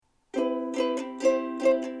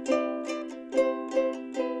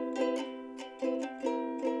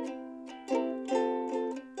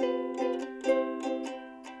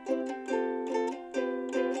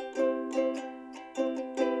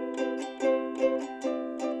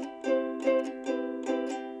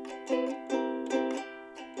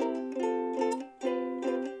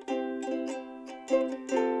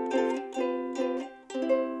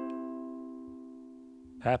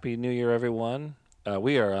Happy New Year, everyone.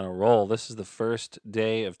 We are on a roll. This is the first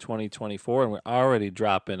day of 2024, and we're already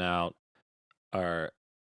dropping out our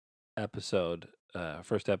episode,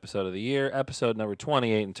 first episode of the year, episode number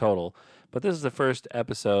 28 in total. But this is the first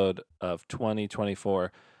episode of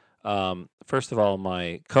 2024. First of all,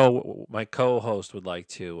 my co-host would like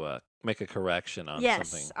to make a correction on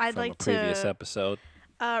something Yes, I'd from a like previous to episode.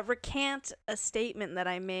 recant a statement that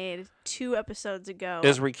I made 2 episodes ago.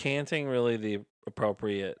 Is recanting really the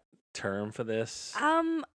appropriate term for this? I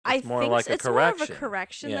It's more think like a it's more of a correction.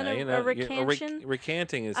 correction Yeah, than you a know, recantation.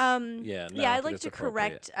 recanting is Yeah, I I'd think like it's to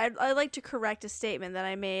appropriate. correct. I'd like to correct a statement that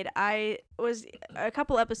I made. I was a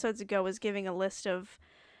couple episodes ago was giving a list of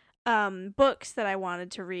books that I wanted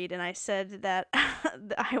to read, and I said that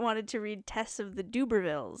I wanted to read Tess of the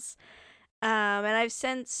Dubervilles. And I've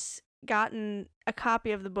since gotten a copy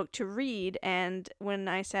of the book to read, and when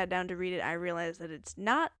I sat down to read it, I realized that it's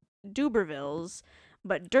not Dubervilles,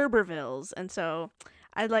 but D'Urbervilles, and so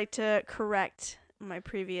I'd like to correct my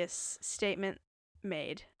previous statement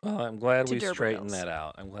made. Well, I'm glad To we straightened D'Urbervilles. that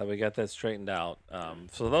out. I'm glad we got that straightened out.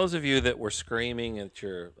 So those of you that were screaming at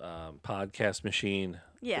your podcast machine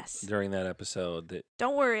Yes. during that episode, that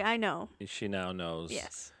Don't worry, I know. she now knows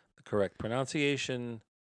Yes. the correct pronunciation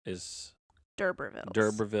is D'Urbervilles.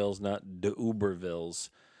 D'Urbervilles, not D'Ubervilles.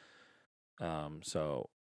 So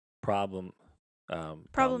problem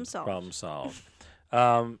Problem solved. Problem solved.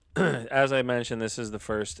 As I mentioned, this is the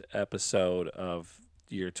first episode of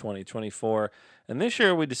year 2024, and this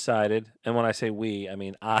year we decided, and when I say we, I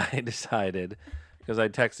mean I decided, because I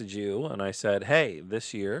texted you and I said, "Hey,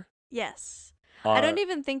 this year." Yes. I don't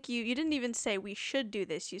even think you didn't even say we should do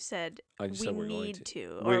this. You said I just we said we're going need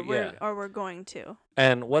to, We're- or we're going to.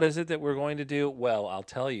 And what is it that we're going to do? Well, I'll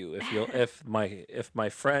tell you if my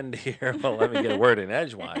friend here will let me get a word in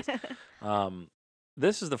edgewise.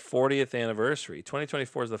 This is the 40th anniversary.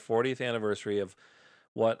 2024 is the 40th anniversary of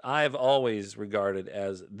what I've always regarded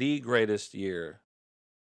as the greatest year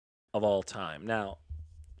of all time. Now,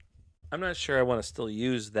 I'm not sure I want to still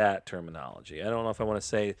use that terminology. I don't know if I want to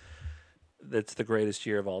say that's the greatest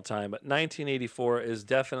year of all time, but 1984 is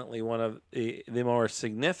definitely one of the more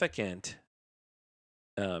significant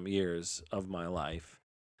years of my life,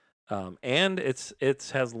 and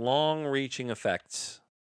it has long-reaching effects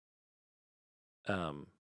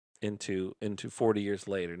into 40 years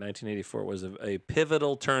later. 1984 was a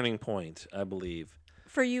pivotal turning point, I believe,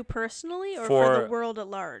 For you personally, or For for the world at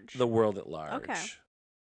large? the world at large. Okay.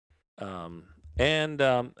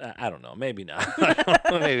 I don't know, maybe not.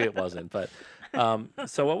 Maybe it wasn't, but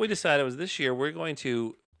so what we decided was this year we're going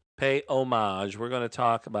to pay homage. We're going to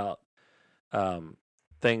talk about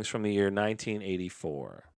things from the year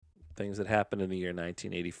 1984, things that happened in the year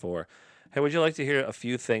 1984. Hey, would you like to hear a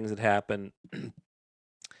few things that happened?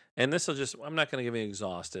 And this will I'm not going to give you an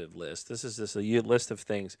exhaustive list. This is just a list of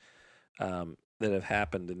things that have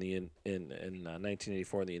happened in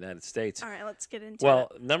 1984 in the United States. All right, let's get into it. Well,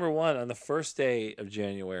 number one, on the first day of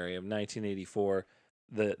January of 1984,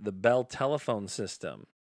 the Bell telephone system,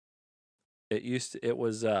 it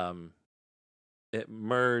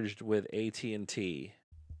merged with AT&T.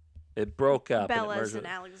 It broke up. Bell and it as merged in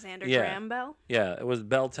with, Alexander Yeah. Graham Bell? Yeah, it was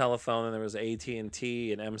Bell Telephone, and there was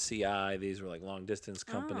AT&T and MCI. These were like long distance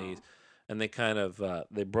companies, and they kind of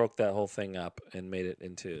they broke that whole thing up and made it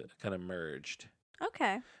into kind of merged.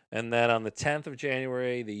 Okay. And then on the 10th of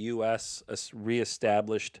January, the U.S.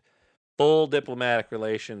 reestablished full diplomatic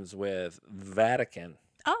relations with the Vatican.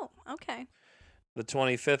 Oh, okay. The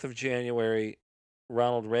 25th of January,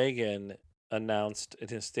 Ronald Reagan announced in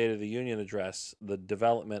his State of the Union address the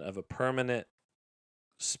development of a permanent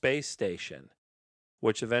space station,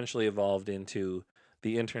 which eventually evolved into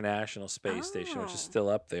the International Space Station, which is still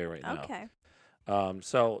up there right now. Okay.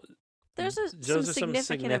 So Those are those some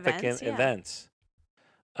significant events.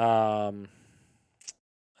 I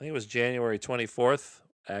think it was January 24th.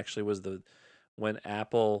 Actually, was when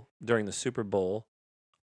Apple during the Super Bowl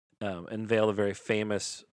unveiled a very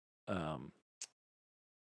famous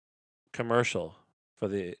commercial for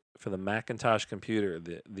the Macintosh computer,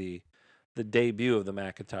 the debut of the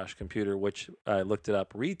Macintosh computer, which I looked it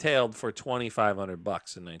up, retailed for $2,500 in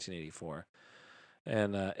 1984,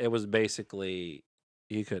 and it was basically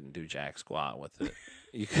you couldn't do jack squat with it.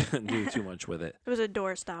 You couldn't do too much with it. It was a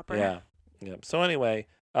door stopper. Yeah. So anyway,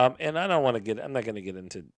 and I'm not going to get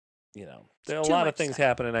into, there are a lot of things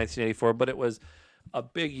happened in 1984, but it was a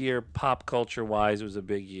big year pop culture wise. It was a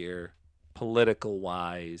big year political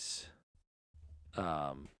wise.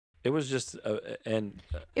 It was just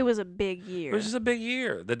it was a big year. It was just a big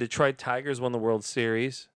year. The Detroit Tigers won the World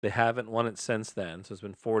Series. They haven't won it since then, so it's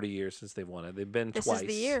been 40 years since they've won it. They've been twice. This is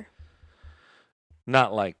the year.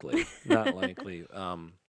 Not likely. Not likely.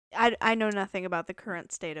 I know nothing about the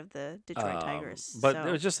current state of the Detroit Tigers, But there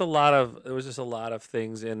so was just a lot of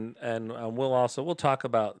things, and we'll talk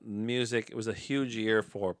about music. It was a huge year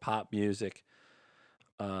for pop music.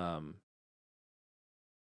 Um,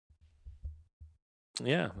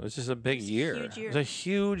 yeah, it was just a it big was a year. huge It was year. a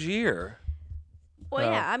huge year.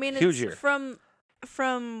 Well, yeah, I mean Huge it's year.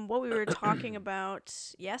 from what we were talking about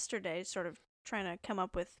yesterday, sort of trying to come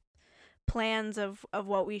up with plans of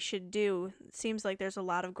what we should do. It seems like there's a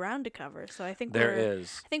lot of ground to cover, so There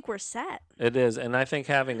is. I think we're set. It is, and I think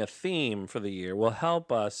having a theme for the year will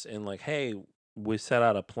help us in like, hey, we set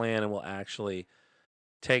out a plan and we'll actually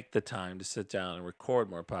take the time to sit down and record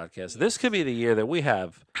more podcasts. This could be the year that we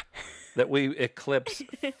eclipse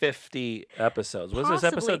 50 episodes. Was this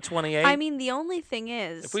Possibly. episode 28? I mean, the only thing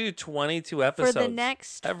If is, we do 22 for episodes, the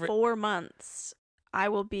next every 4 months, I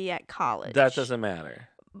will be at college. that doesn't matter.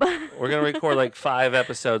 We're gonna record like 5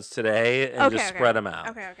 episodes today and just spread them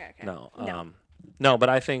out. Okay. No, but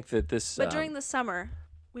I think that this. But during the summer,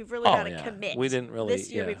 we've really got to commit. We didn't really. This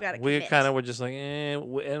year, we've got to We commit. kind of were just like, and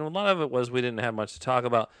a lot of it was we didn't have much to talk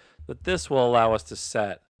about. But this will allow us to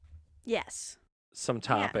set Yes. some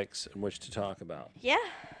topics in which to talk about. Yeah.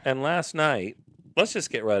 And last night, let's just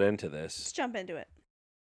get right into Let's this. jump into it.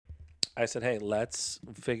 I said, hey, let's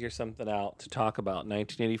figure something out to talk about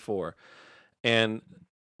 1984. And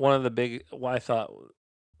one of the big, I thought,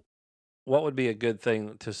 what would be a good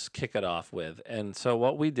thing to kick it off with? And so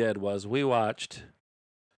what we did was we watched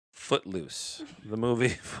Footloose, the movie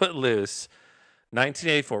Footloose,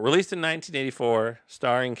 1984, released in 1984,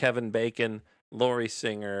 starring Kevin Bacon, Laurie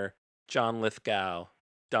Singer, John Lithgow,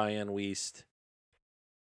 Diane Wiest,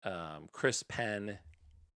 Chris Penn,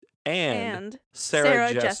 and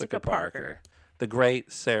Sarah Jessica Parker. The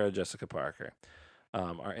great Sarah Jessica Parker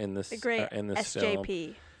are in this, The great in this SJP.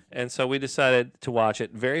 film. And so we decided to watch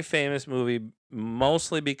it. Very famous movie,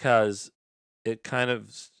 mostly because it kind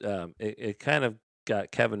of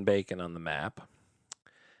got Kevin Bacon on the map,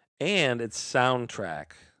 and its soundtrack.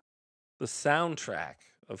 The soundtrack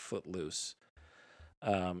of Footloose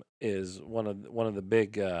is one of the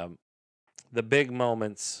big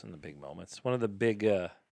moments, one of the big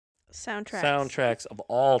soundtracks of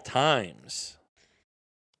all times.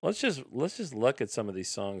 Let's just look at some of these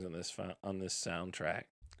songs on this soundtrack.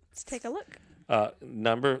 Let's take a look.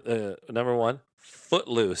 Number one,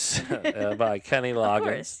 Footloose by Kenny Loggins. Of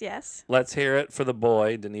course, yes. Let's Hear It for the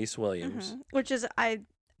Boy, Denise Williams. Mm-hmm. Which is, I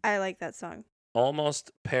like that song.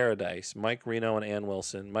 Almost Paradise, Mike Reno and Ann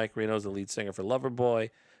Wilson. Mike Reno is the lead singer for Loverboy.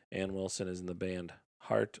 Ann Wilson is in the band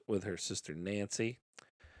Heart with her sister Nancy.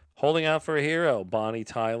 Holding Out for a Hero, Bonnie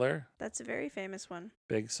Tyler. That's a very famous one.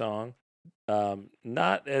 Big song.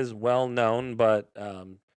 Not as well known, but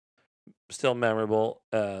still memorable.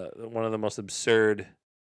 One of the most absurd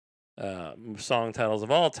song titles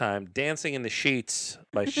of all time, Dancing in the Sheets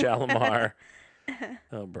by Shalimar.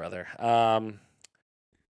 Oh, brother.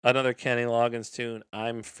 Another Kenny Loggins tune,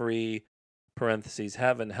 I'm Free, parentheses,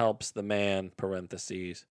 Heaven Helps the Man,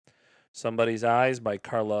 parentheses. Somebody's Eyes by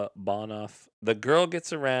Carla Bonoff. The Girl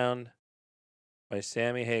Gets Around by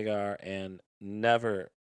Sammy Hagar, and Never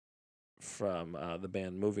from the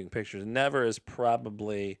band Moving Pictures. Never is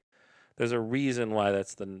probably, there's a reason why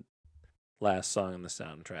that's the last song on the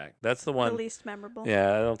soundtrack. That's the one. The least memorable.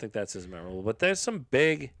 Yeah, I don't think that's as memorable. But there's some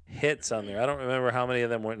big hits on there. I don't remember how many of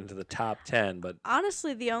them went into the top 10, but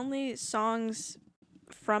honestly, the only songs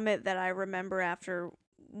from it that I remember after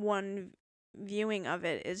one viewing of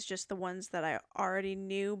it is just the ones that I already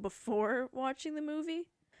knew before watching the movie.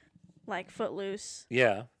 Like Footloose.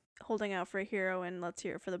 Yeah. Holding Out for a Hero, and Let's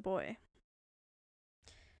Hear It for the Boy.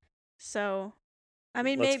 So, I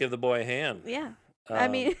mean, Let's Give the Boy a Hand. Yeah. I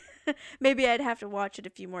mean, maybe I'd have to watch it a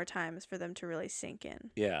few more times for them to really sink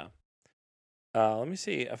in. Yeah. Let me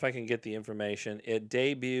see if I can get the information. It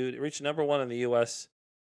reached number 1 in the U.S.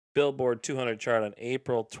 Billboard 200 chart on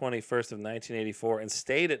April 21st of 1984 and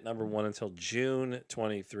stayed at number 1 until June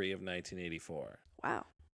 23 of 1984. Wow.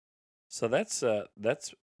 So that's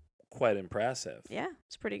quite impressive. Yeah,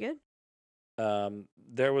 it's pretty good.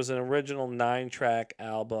 There was an original 9-track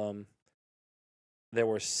album. There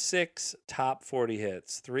were 6 top 40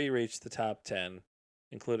 hits. 3 reached the top 10,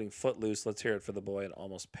 including Footloose, Let's Hear It for the Boy, and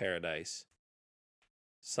Almost Paradise.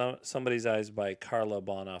 Somebody's Eyes by Carla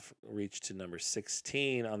Bonoff reached to number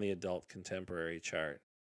 16 on the adult contemporary chart.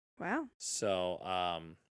 Wow. So,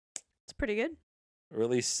 it's pretty good.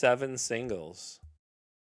 Released 7 singles,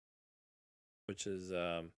 which is,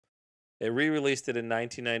 they re-released it in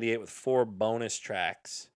 1998 with 4 bonus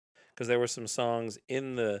tracks because there were some songs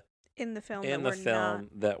in the in the film that in the were not film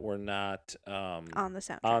that were not on the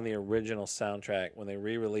soundtrack. on the original soundtrack. When they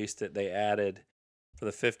re-released it, they added for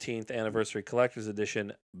the 15th anniversary collector's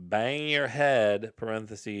edition, "Bang Your Head"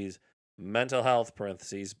 (parentheses Mental Health)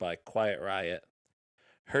 parentheses by Quiet Riot,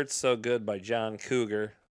 "Hurts So Good" by John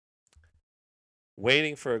Cougar,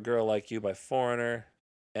 "Waiting for a Girl Like You" by Foreigner,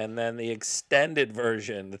 and then the extended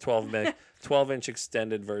version, the 12-inch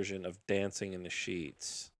extended version of "Dancing in the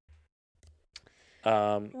Sheets."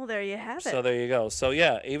 Well, there you have So it. there you go. So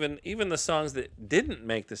yeah, even the songs that didn't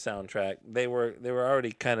make the soundtrack, they were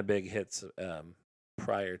already kind of big hits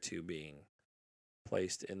prior to being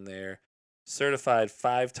placed in there. Certified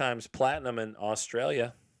 5 times platinum in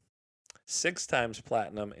Australia, 6 times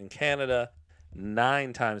platinum in Canada,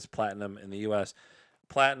 9 times platinum in the U.S.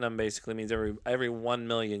 Platinum basically means every 1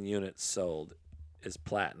 million units sold is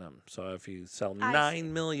platinum. So if you sell I see.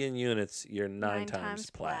 9 million units, you're 9 9 times times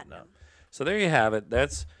platinum. platinum. So there you have it.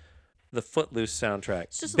 That's the Footloose soundtrack.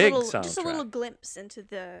 It's just Big just a little soundtrack. glimpse into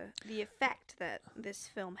the effect that this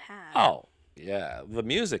film had. Oh, yeah. The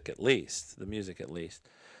music at least. The music at least.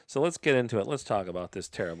 So let's get into it. Let's talk about this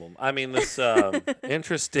terrible. I mean, this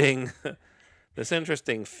interesting, this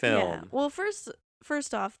interesting Yeah. film. Well,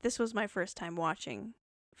 first off, this was my first time watching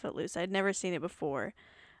Footloose. I'd never seen it before.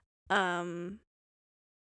 Um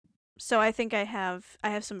so I think I have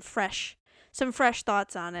some fresh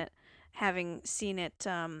thoughts on it, having seen it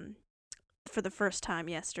for the first time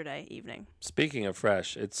yesterday evening. Speaking of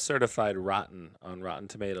fresh, it's certified rotten on Rotten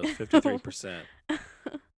Tomatoes, 53%.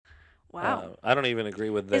 Wow. I don't even agree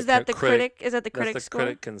with the Is that the critic? Is that the That's critic the score?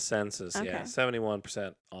 critic consensus. Yeah, Okay.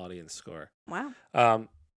 71% audience score. Wow.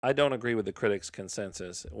 I don't agree with the critics'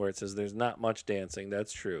 consensus where it says there's not much dancing.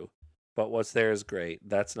 That's true, but what's there is great.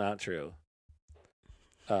 That's not true.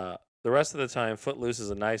 The rest of the time, Footloose is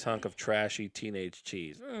a nice hunk of trashy teenage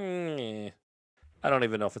cheese. I don't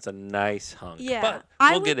even know if it's a nice hunk, Yeah. but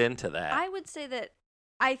I we'll would get into that. I would say that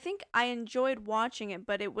I think I enjoyed watching it,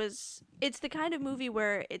 but it's the kind of movie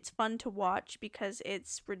where it's fun to watch because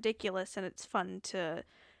it's ridiculous and it's fun to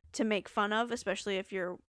make fun of, especially if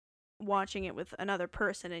you're watching it with another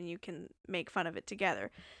person and you can make fun of it together.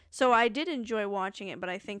 So I did enjoy watching it, but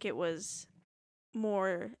I think it was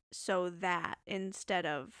more so that instead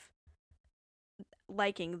of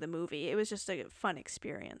liking the movie. It was just a fun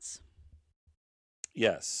experience.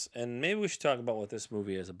 Yes, and maybe we should talk about what this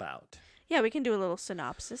movie is about. Yeah, we can do a little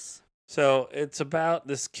synopsis. So it's about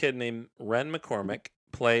this kid named Ren McCormick,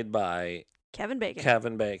 played by Kevin Bacon.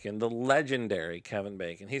 Kevin Bacon, the legendary Kevin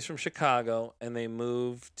Bacon. He's from Chicago, and they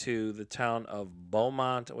moved to the town of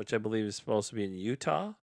Beaumont, which I believe is supposed to be in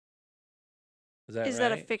Utah. Is that right? Is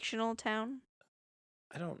that a fictional town?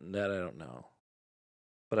 I don't know,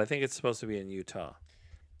 but I think it's supposed to be in Utah.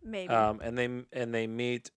 Maybe. And they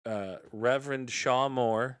meet Reverend Shaw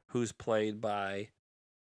Moore, who's played by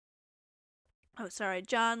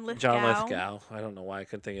John Lithgow. John Lithgow. I don't know why I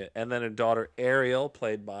couldn't think of it. And then her daughter Ariel,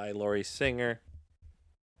 played by Laurie Singer.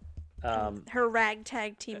 Her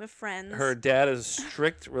ragtag team of friends. Her dad is a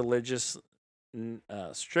strict religious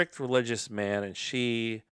man, and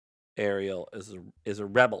she, Ariel, is a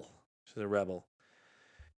rebel. She's a rebel.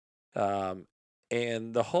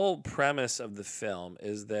 And the whole premise of the film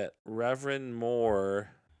is that Reverend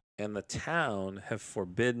Moore and the town have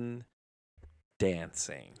forbidden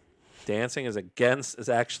dancing. Dancing is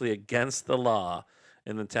actually against the law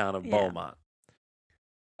in the town of Beaumont.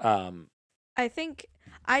 I think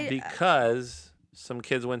because some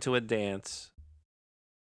kids went to a dance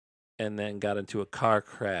and then got into a car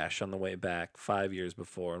crash on the way back 5 years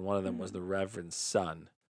before, and one of them was the Reverend's son.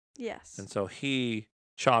 Yes. And so he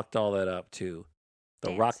chalked all that up to the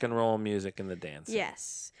dancing. rock and roll music and the dancing.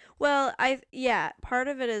 Yes. Well, part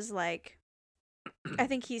of it is like I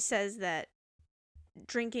think he says that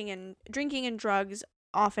drinking and drugs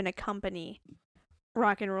often accompany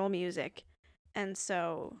rock and roll music. And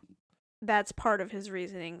so that's part of his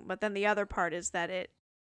reasoning, but then the other part is that it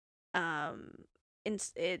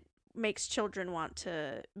makes children want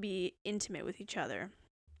to be intimate with each other.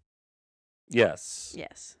 Yes.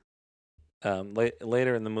 Yes.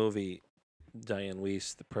 Later in the movie, Diane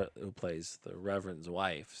Weiss, who plays the Reverend's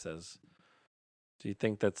wife, says, "Do you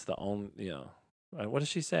think that's the only, what does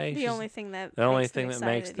she say? The only thing that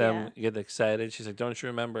makes them get excited." She's like, "Don't you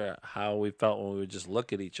remember how we felt when we would just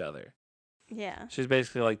look at each other?" Yeah. She's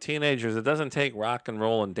basically like, teenagers, it doesn't take rock and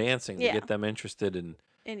roll and dancing to get them interested in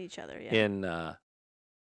each other, in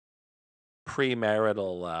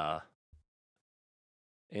premarital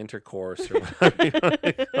intercourse or whatever you want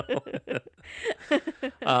to call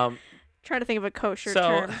it. Trying to think of a kosher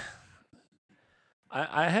term.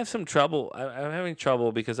 I have some trouble. I'm having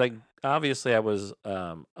trouble because I was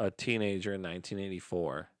a teenager in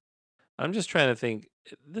 1984. I'm just trying to think.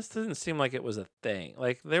 This doesn't seem like it was a thing.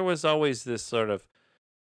 Like there was always this sort of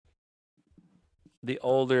the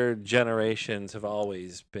older generations have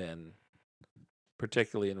always been,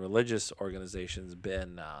 particularly in religious organizations,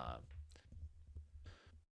 been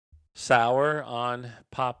sour on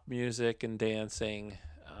pop music and dancing.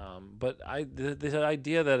 But the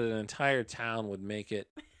idea that an entire town would make it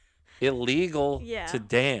illegal to Yeah.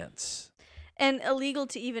 dance And illegal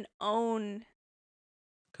to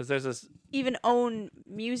because there's this even own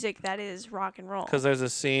music that is rock and roll. because there's a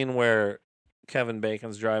scene where Kevin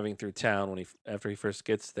Bacon's driving through town when after he first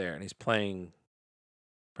gets there and he's playing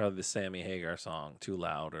probably the Sammy Hagar song too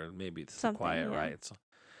loud or maybe it's the Something, Quiet yeah. Riot.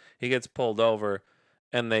 He gets pulled over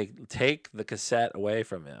and they take the cassette away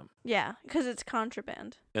from him. Yeah, because it's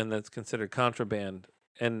contraband. And that's considered contraband.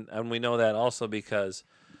 And we know that also because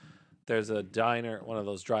there's a diner, one of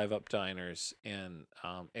those drive-up diners, and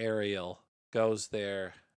Ariel goes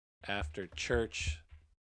there after church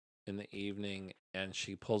in the evening, and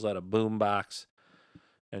she pulls out a boombox,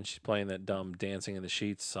 and she's playing that dumb "Dancing in the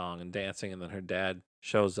Sheets" song and dancing, and then her dad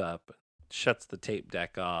shows up, shuts the tape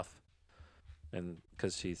deck off, and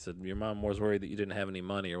because she said your mom was worried that you didn't have any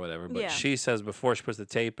money or whatever, but Yeah. she says before she puts the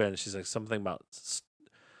tape in, she's like something about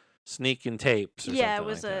sneaking tapes or Yeah,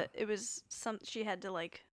 something like that. it was some she had to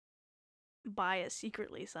like buy it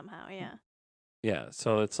secretly somehow. Yeah, Yeah,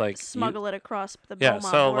 so it's like smuggle it across the yeah, Beaumont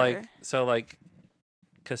so border. like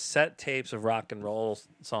cassette tapes of rock and roll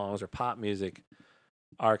songs or pop music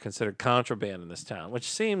are considered contraband in this town, which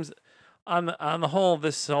seems on the whole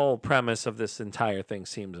this whole premise of this entire thing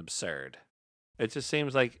seems absurd. It just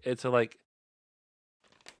seems like it's a like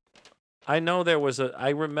I know I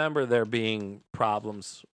remember there being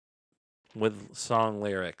problems with song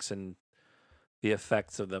lyrics and the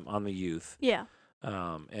effects of them on the youth. Yeah,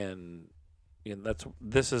 And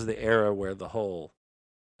this is the era where the whole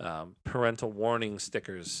parental warning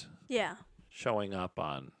stickers yeah, showing up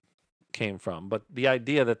on came from. But the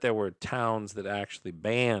idea that there were towns that actually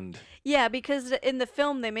banned, yeah. Because in the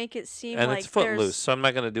film they make it seem and like it's Footloose, there's so I'm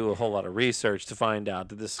not going to do a whole lot of research to find out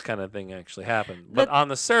that this kind of thing actually happened. But on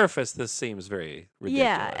the surface, this seems very ridiculous.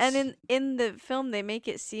 yeah, and in the film they make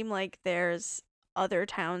it seem like there's other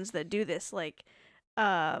towns that do this. Like,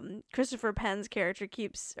 Christopher Penn's character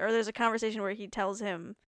there's a conversation where he tells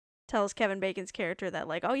Kevin Bacon's character that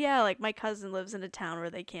like, oh yeah, like my cousin lives in a town where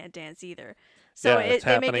they can't dance either. So Yeah, it's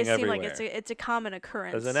they make it happening seem like everywhere. it's a common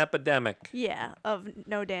occurrence. There's an epidemic Yeah, of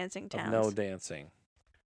no dancing of towns. no dancing.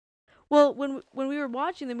 Well, when we were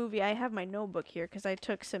watching the movie, I have my notebook here because I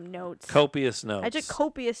took some notes. Copious notes. I took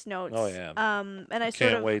copious notes. Oh yeah. And I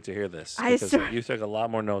can't wait to hear this I because sort- you took a lot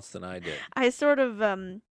more notes than I did. I sort of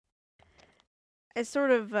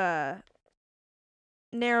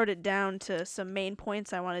narrowed it down to some main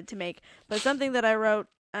points I wanted to make. But something that I wrote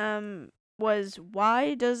was,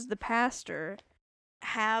 why does the pastor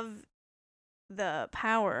have the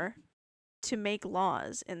power to make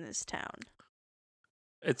laws in this town?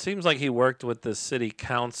 It seems like he worked with the city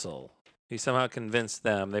council. He somehow convinced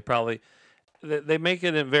them. They make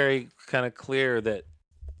it very kind of clear that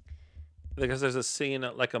because there's a scene,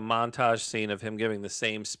 like a montage scene of him giving the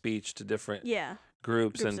same speech to different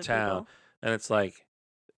groups in of town, people. and it's like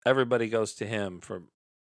everybody goes to him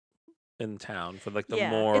in town for like the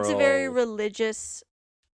moral. It's a very religious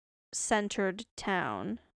centered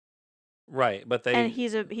town. Right, but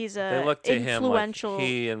he's a they look to influential, him like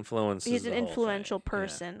he influences. He's an the whole influential thing.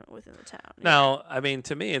 person within the town. Now, I mean,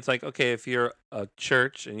 to me, it's like, okay, if you're a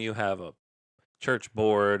church and you have a church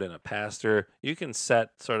board and a pastor, you can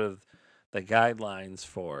set sort of the guidelines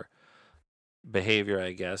for behavior,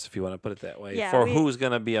 I guess, if you want to put it that way, for who's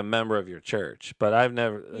going to be a member of your church. But I've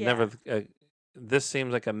never, this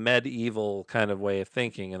seems like a medieval kind of way of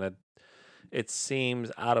thinking, and it seems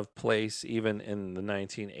out of place even in the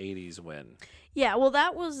 1980s when. Yeah, well,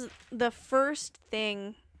 that was the first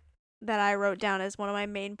thing that I wrote down as one of my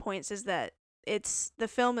main points, is that the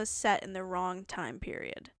film is set in the wrong time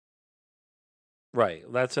period. Right.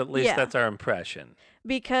 That's that's our impression.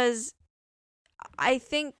 Because I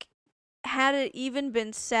think had it even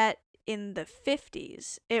been set in the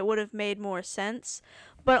 50s, it would have made more sense.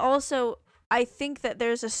 But also, I think that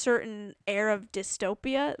there's a certain air of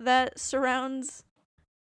dystopia that surrounds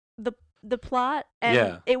the plot,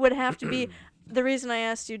 and it would have to be. The reason I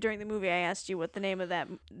asked you during the movie, I asked you what the name of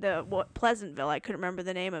what Pleasantville, I couldn't remember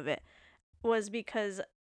the name of it, was because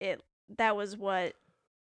that was what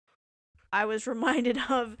I was reminded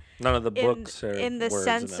of. None of the books are in the words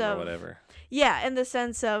sense in them of or whatever. Yeah, in the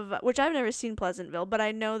sense of, which I've never seen Pleasantville, but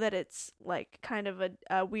I know that it's like kind of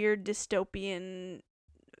a weird dystopian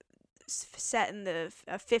set in the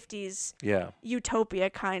 50s Yeah. utopia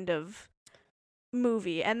kind of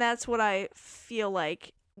movie, and that's what I feel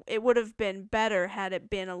like it would have been better had it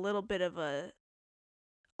been a little bit of a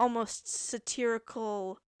almost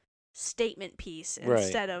satirical statement piece Right.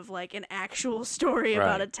 instead of like an actual story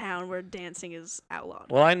about Right. a town where dancing is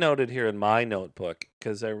outlawed. Well, I noted here in my notebook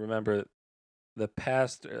because I remember the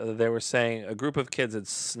past. They were saying a group of kids had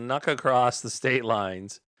snuck across the state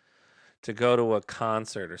lines to go to a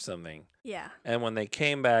concert or something, Yeah. and when they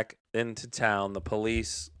came back into town, the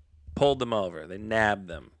police pulled them over. They nabbed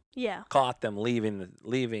them, Yeah. caught them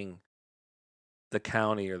leaving the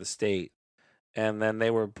county or the state, and then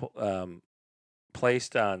they were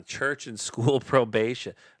placed on church and school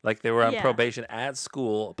probation. Like they were on Yeah. probation at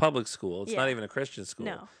school, a public school. It's not Yeah. even a Christian school,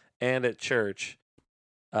 No. and at church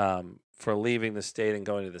for leaving the state and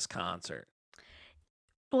going to this concert.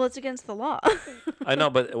 Well, it's against the law. I know,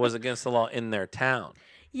 but it was against the law in their town.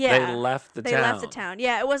 They Yeah. left the They town. left the town.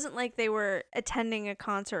 Yeah, it wasn't like they were attending a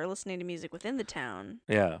concert or listening to music within the town.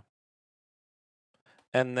 Yeah.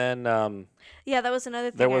 And then Yeah, that was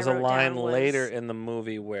another thing there I was a wrote line down later was, in the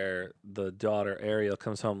movie where the daughter Ariel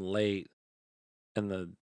comes home late, and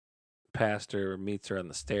the pastor meets her on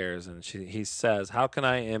the stairs, and he says, "How can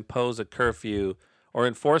I impose a curfew or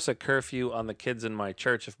enforce a curfew on the kids in my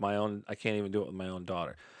church if I can't even do it with my own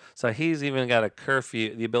daughter?" So he's even got a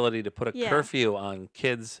curfew, the ability to put a Yeah. curfew on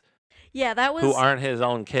kids yeah, that who was aren't his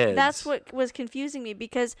own kids. that's what was confusing me,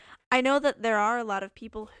 because I know that there are a lot of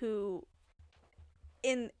people who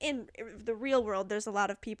in the real world, there's a lot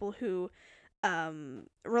of people who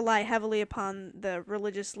rely heavily upon the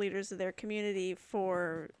religious leaders of their community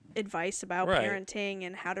for advice about Right. parenting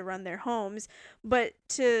and how to run their homes, but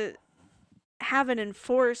to have an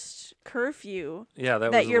enforced curfew Yeah, that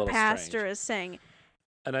was that a your little pastor strange. is saying,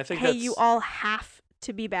 And I think hey, that's you all have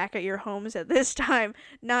to be back at your homes at this time.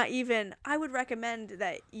 Not even, I would recommend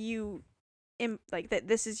that you like that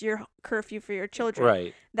this is your curfew for your children.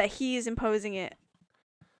 right. That he's imposing it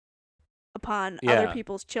upon Yeah. other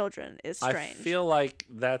people's children is strange. I feel like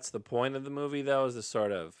that's the point of the movie, though, is to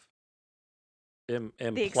sort of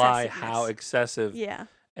imply how excessiveness. excessive Yeah.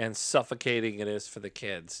 and suffocating it is for the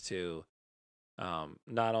kids to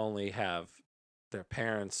not only have their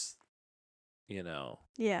parents,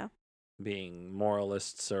 Yeah. being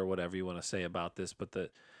moralists or whatever you want to say about this, but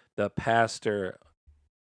the pastor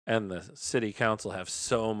and the city council have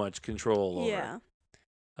so much control over. Yeah.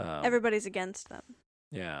 Um, Everybody's against them.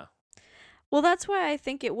 yeah. Well, that's why I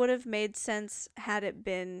think it would have made sense had it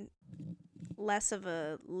been less of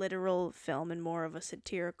a literal film and more of a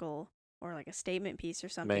satirical or like a statement piece or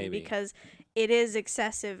something. Maybe. Because it is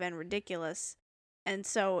excessive and ridiculous. And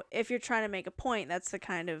so if you're trying to make a point, that's the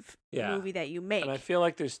kind of Yeah. movie that you make. And I feel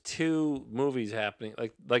like there's two movies happening.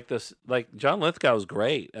 Like this. Like John Lithgow's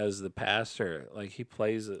great as the pastor. Like he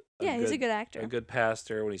plays he's a good actor. a good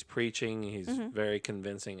pastor when he's preaching. He's Mhm. very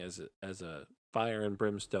convincing as a fire and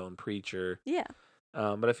brimstone preacher. Yeah.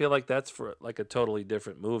 But I feel like that's for like a totally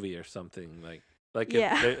different movie or something. Like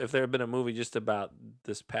Yeah. if there had been a movie just about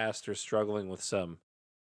this pastor struggling with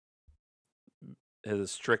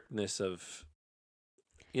his strictness of,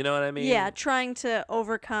 you know what I mean? Yeah, trying to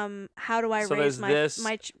overcome how do I So raise there's my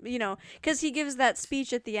this- because he gives that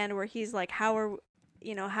speech at the end where he's like, how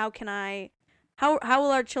will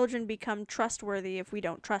our children become trustworthy if we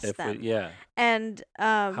don't trust them? yeah. And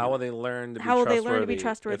How will they learn to be how will trustworthy? they learn to be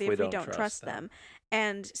trustworthy if we don't trust them?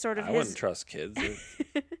 And sort of I wouldn't trust kids.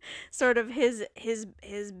 sort of his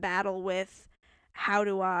battle with how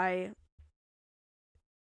do I,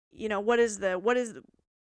 what is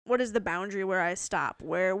the boundary where I stop?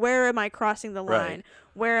 Where am I crossing the line? Right.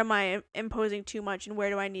 Where am I imposing too much, and where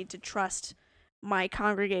do I need to trust my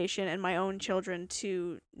congregation and my own children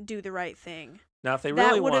to do the right thing? Now, if they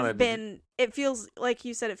really that would wanted have been, it feels like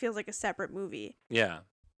you said, it feels like a separate movie. yeah.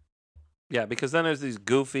 Yeah, because then there's these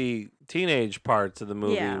goofy teenage parts of the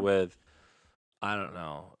movie Yeah. with, I don't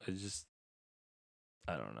know. I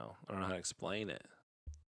don't know. I don't know how to explain it.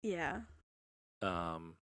 Yeah.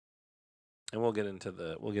 And we'll get into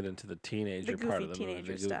the teenager The part goofy of the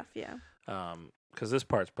teenager movie. stuff, yeah. Because this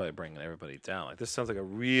part's probably bringing everybody down. Like, this sounds like a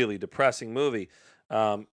really depressing movie.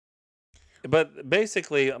 But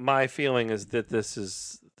basically, my feeling is that the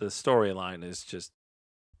storyline is just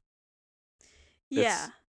Yeah.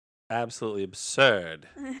 absolutely absurd.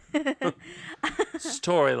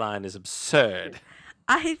 Storyline is absurd.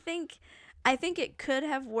 I think it could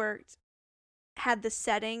have worked had the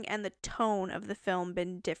setting and the tone of the film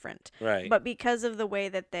been different. Right. But because of the way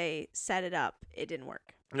that they set it up, it didn't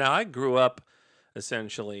work. Now, I grew up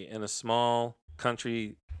essentially in a small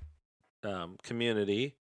country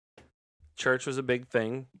community. Church was a big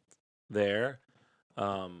thing there.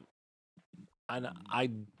 Um, and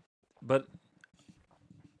but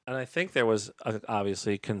and I think there was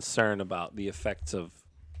obviously concern about the effects of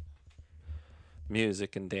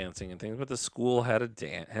music and dancing and things. But the school had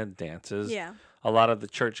had dances. Yeah. A lot of the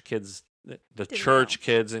church kids, the Didn't go. church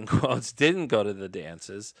kids in quotes, didn't go to the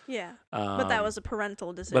dances. Yeah. But that Um, was a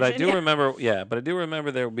parental decision. but I do Yeah. remember, but I do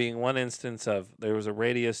remember there being one instance of there was a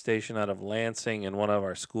radio station out of Lansing, and one of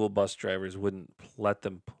our school bus drivers wouldn't let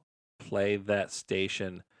them play that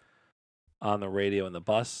station on the radio in the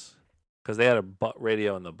bus because they had a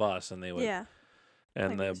radio in the bus, and they would, Yeah.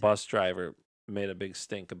 and That the makes bus driver made a big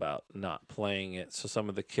stink about not playing it. So some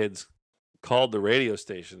of the kids called the radio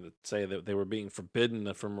station to say that they were being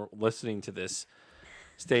forbidden from listening to this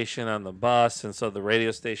station on the bus, and so the radio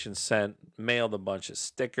station mailed a bunch of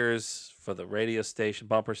stickers for the radio station,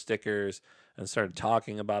 bumper stickers, and started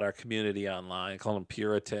talking about our community online, calling them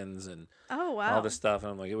Puritans and Oh, all wow. this stuff.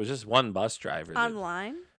 And I'm like, it was just one bus driver.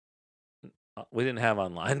 Online? We didn't have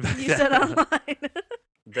online back You then. said online.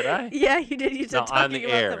 Did I? Yeah, you did. You said No, on talking the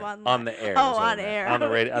about air. them online. On the air. Oh, is what I on meant. air. On the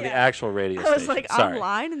radio. On the Yeah. actual radio I was station. like, Sorry.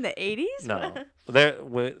 online in the 80s? No.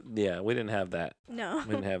 we didn't have that. No. We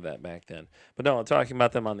didn't have that back then. But no, I'm talking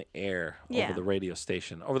about them on the air, Yeah. over the radio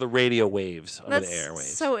station, over the radio waves, over That's the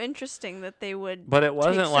airwaves. so interesting that they would. But it take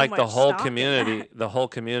wasn't so like the much whole stock in community. that. The whole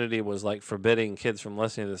community was like forbidding kids from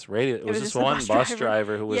listening to this radio. It was was just just the one bus bus driver.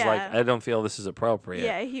 driver who was like, Yeah. "I don't feel this is appropriate."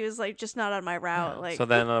 Yeah, he was like, just not on my route. Yeah. Like, So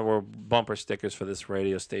then there were bumper stickers for this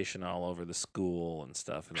radio station all over the school and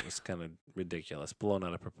stuff, and it was kind of ridiculous, blown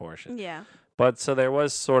out of proportion. yeah, But so there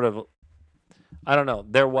was sort of, I don't know,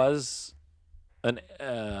 there was an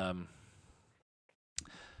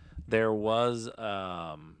there was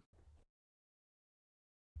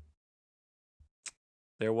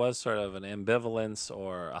there was sort of an ambivalence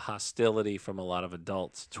or a hostility from a lot of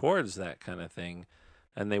adults towards that kind of thing,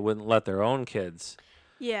 and they wouldn't let their own kids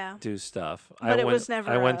yeah. do stuff. But it was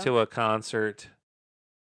never I went a- to a concert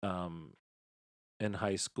in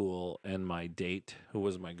high school, and my date, who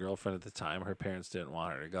was my girlfriend at the time, her parents didn't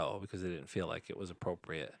want her to go because they didn't feel like it was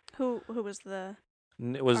appropriate. Who was the?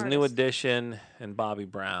 It was New Artist. Edition and Bobby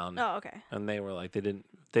Brown, Oh, okay. and they were like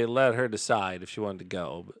they let her decide if she wanted to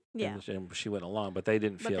go, Yeah. and she went along, but they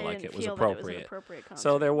didn't But feel they like didn't it was feel that it was an appropriate. appropriate concert.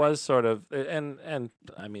 So there was sort of, and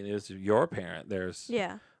I mean, it was your parent.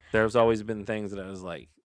 Yeah. There's always been things that I was like,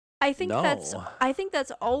 I think No.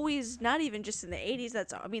 that's always, not even just in the 80s.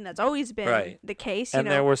 That's always been Right. the case. and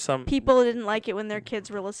there were some People didn't like it when their kids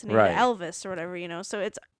were listening Right. to Elvis or whatever. So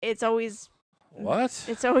it's always what?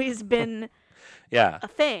 been Yeah, a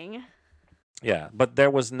thing. yeah, but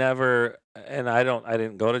there was never, and I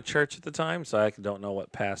didn't go to church at the time, so I don't know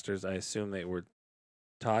what pastors. I assume they were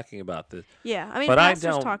talking about this. Yeah, I mean, But I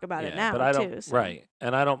pastors don't talk about it yeah, now but I don't too. So. right,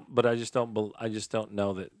 and I don't. But I just don't. I just don't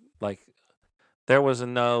know that. Like, there was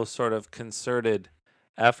no sort of concerted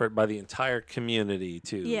effort by the entire community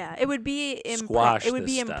to. Yeah, it would be squash it would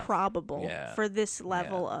this be stuff. improbable Yeah. for this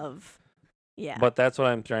level of. Yeah. But that's what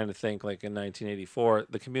I'm trying to think. Like in 1984,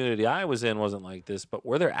 the community I was in wasn't like this. But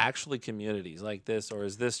were there actually communities like this, or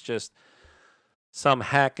is this just some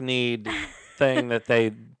hackneyed thing that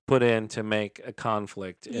they put in to make a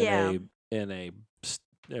conflict Yeah. in a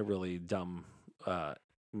really dumb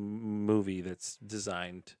movie that's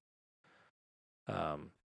designed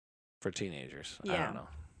for teenagers? I Yeah. don't know.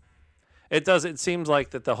 It seems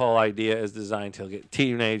like that the whole idea is designed to get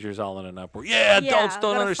teenagers all in an uproar. Yeah, adults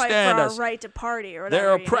don't gotta understand fight for us. our right to party or whatever.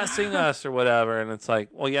 They're oppressing us or whatever. And it's like,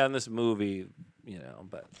 well, yeah, in this movie,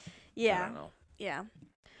 but I Yeah. don't know. Yeah.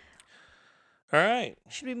 All right.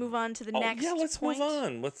 Should we move on to the Oh, next? yeah, let's point? move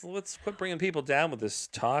on. Let's quit bringing people down with this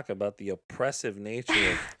talk about the oppressive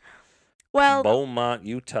nature of Well, Beaumont,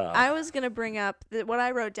 Utah. I was gonna bring up what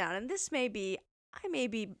I wrote down, and I may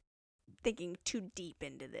be thinking too deep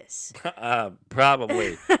into this.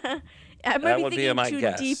 Probably. I might That be would be thinking my too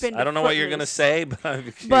guess. deep into I don't know what you're gonna Footloose. say, but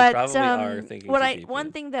you But probably are thinking too deep.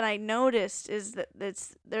 one thing that I noticed is that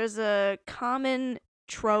there's a common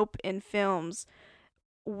trope in films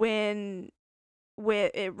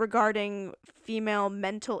regarding female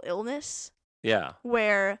mental illness, Yeah.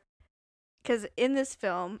 because in this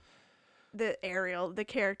film, the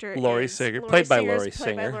character Laurie is Singer, Laurie played by Singer is Laurie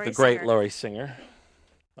played by Singer, Laurie the great Singer. Laurie Singer.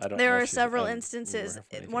 I don't know There if are she's- several I'm instances. aware of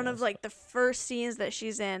anything One of else. like the first scenes that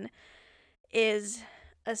she's in is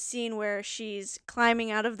a scene where she's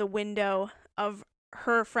climbing out of the window of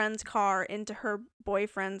her friend's car into her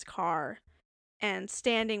boyfriend's car and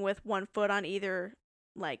standing with one foot on either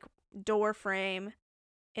like door frame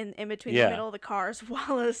in between the Yeah. middle of the cars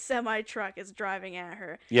while a semi truck is driving at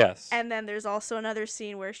her. Yes. And then there's also another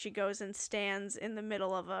scene where she goes and stands in the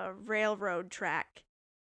middle of a railroad track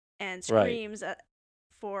and Right. screams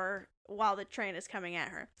for while the train is coming at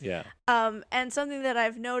her. Yeah. And something that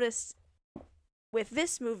I've noticed with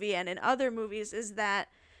this movie and in other movies is that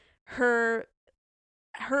her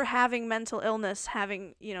having mental illness,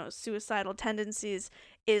 having, suicidal tendencies,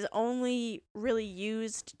 is only really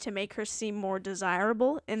used to make her seem more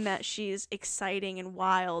desirable, in that she's exciting and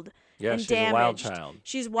wild Yeah, and she's a wild damaged. child.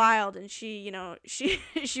 She's wild, and she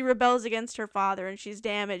rebels against her father, and she's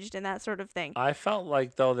damaged and that sort of thing. I felt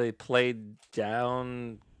like though they played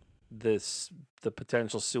down the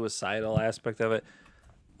potential suicidal aspect of it.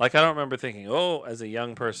 Like I don't remember thinking, oh, as a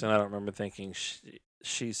young person, I don't remember thinking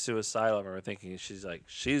she's suicidal. I remember thinking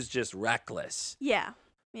she's just reckless. Yeah.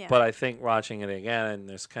 Yeah. But I think watching it again,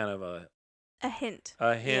 there's kind of a hint.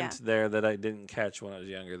 a hint there that I didn't catch when I was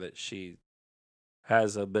younger, that she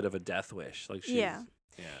has a bit of a death wish. Like she's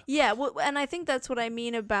Yeah, well, and I think that's what I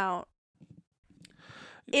mean about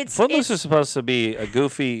Footloose is supposed to be a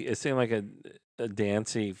goofy. It seemed like a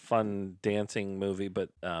dancey, fun dancing movie, but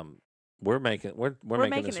we're making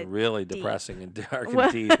this really depressing and dark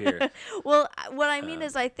and deep here. Well, what I mean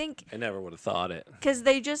is, I think I never would have thought it, because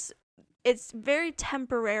it's very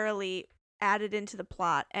temporarily added into the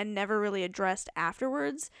plot and never really addressed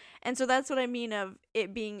afterwards, and so that's what I mean of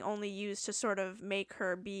it being only used to sort of make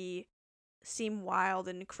her seem wild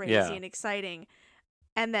and crazy and exciting,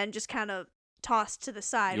 and then just kind of tossed to the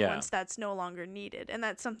side once that's no longer needed. And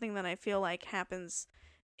that's something that I feel like happens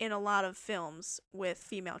in a lot of films with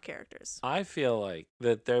female characters. I feel like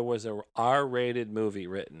that there was a R-rated movie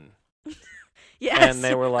written. Yes, and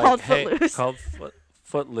they were like, called "Hey, Footloose." called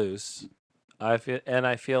Footloose." I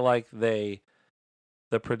feel like the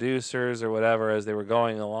producers or whatever, as they were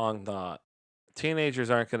going along, thought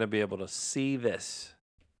teenagers aren't going to be able to see this.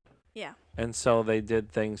 Yeah. And so they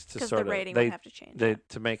did things to sort the rating of would have to change.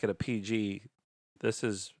 to make it a PG. This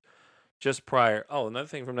is just prior. Oh, another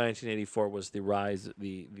thing from 1984 was the rise,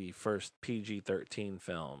 the first PG-13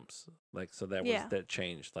 films. Like, so that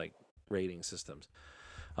changed like rating systems.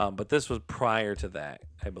 But this was prior to that,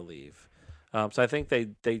 I believe. So I think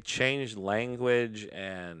they changed language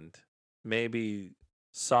and maybe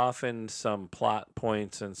softened some plot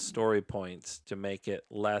points and story points to make it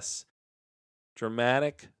less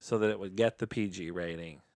dramatic, so that it would get the PG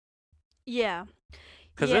rating. Yeah.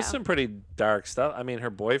 Because there's some pretty dark stuff. I mean,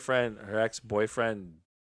 her ex-boyfriend,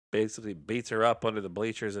 basically beats her up under the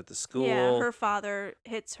bleachers at the school. Yeah, her father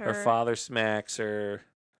hits her. Her father smacks her.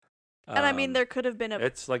 And I mean, there could have been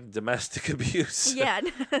it's like domestic abuse. Yeah.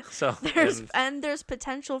 So there's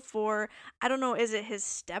potential for, I don't know, is it his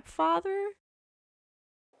stepfather?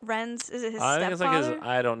 Is it his I stepfather?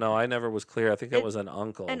 I don't know. I never was clear. I think it was an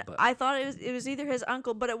uncle. And but I thought it was either his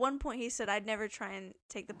uncle, but at one point he said, "I'd never try and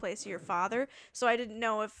take the place of your father." So I didn't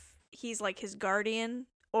know if he's like his guardian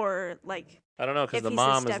or like. I don't know, because the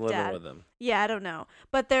mom is living with him. Yeah, I don't know.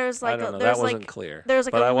 But there's like that wasn't clear. There's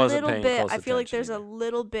like but a I wasn't little paying bit. close I feel like there's attention a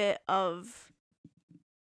little bit of,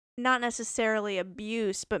 not necessarily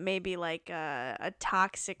abuse, but maybe like a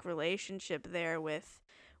toxic relationship there with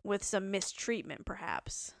some mistreatment,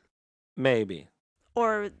 perhaps. Maybe.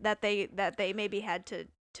 Or that they maybe had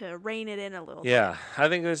to rein it in a little. Yeah, I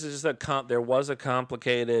think this is just there was a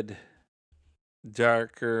complicated,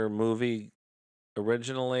 darker movie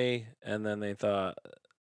originally, and then they thought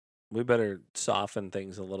we better soften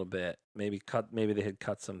things a little bit. Maybe they had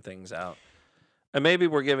cut some things out. And maybe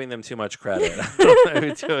we're giving them too much credit.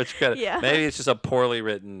 Maybe too much credit. Yeah. Maybe it's just a poorly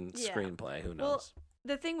written screenplay. Who knows? Well,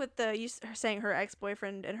 the thing with her saying her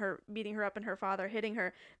ex-boyfriend and her beating her up and her father hitting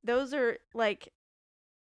her, those are like,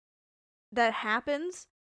 that happens,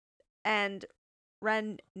 and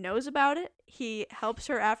Ren knows about it. He helps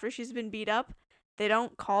her after she's been beat up. They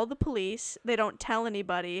don't call the police. They don't tell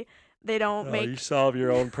anybody. They don't you solve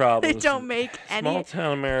your own problems. They don't make any small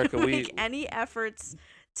town America. Any efforts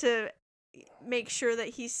to make sure that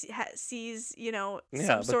he sees,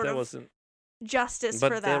 some sort of justice for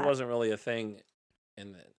that. But that wasn't really a thing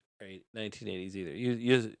in the 1980s either.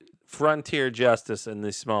 You frontier justice in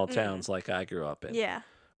these small towns like I grew up in. Yeah.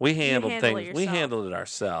 We handled things. We handled it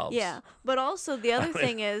ourselves. Yeah, but also the other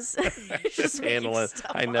thing is, just handle it.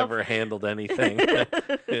 I never handled anything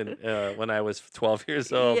when I was 12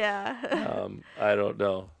 years old. Yeah. I don't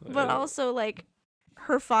know. But also, like,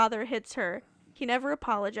 her father hits her. He never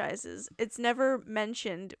apologizes. It's never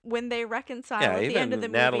mentioned when they reconcile at the end of the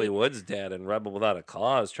movie. Natalie Wood's dad in Rebel Without a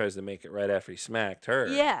Cause tries to make it right after he smacked her.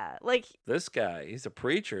 Yeah, like, this guy, he's a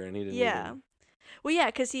preacher, and he didn't. Yeah. Even... Well, yeah,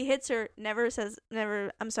 because he hits her, never says,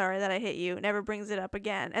 never, I'm sorry that I hit you, never brings it up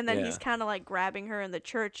again. And then Yeah. he's kind of like grabbing her in the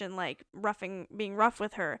church and like being rough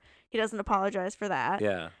with her. He doesn't apologize for that.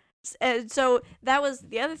 Yeah. And so that was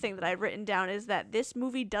the other thing that I'd written down is that this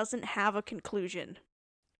movie doesn't have a conclusion.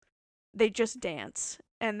 They just dance.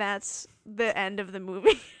 And that's the end of the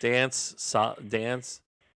movie. Dance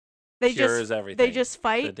They cures just everything. they just The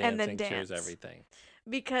fight dancing and then dance. cures everything.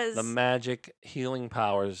 Because The magic healing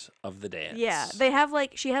powers of the dance. yeah, they have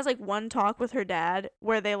like she has like one talk with her dad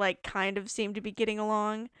where they like kind of seem to be getting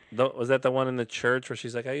along. Was that the one in the church where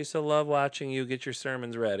she's like, "I used to love watching you get your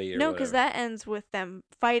sermons ready"? Or No, because whatever? that ends with them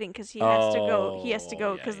fighting because he has to go. He has to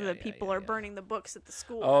go yeah, because yeah, the yeah, people yeah, are yeah. burning the books at the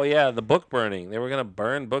school. Oh yeah, the book burning. They were gonna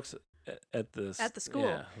burn books at the school.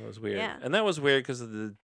 Yeah, that was weird. Yeah. And that was weird because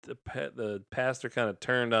the pastor kind of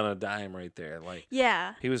turned on a dime right there. Like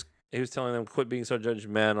Yeah. he was telling them quit being so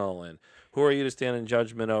judgmental and who are you to stand in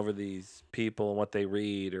judgment over these people and what they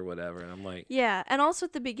read or whatever. And I'm like, Yeah, and also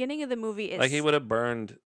at the beginning of the movie, it's like he would have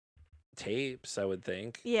burned tapes, I would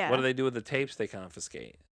think. Yeah. What do they do with the tapes they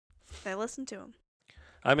confiscate? They listen to him.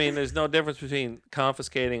 I mean, there's no difference between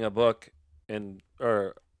confiscating a book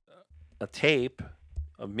or a tape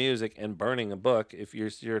of music and burning a book if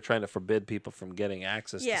you're trying to forbid people from getting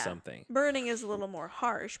access to something. Burning is a little more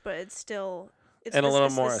harsh, but it's still A little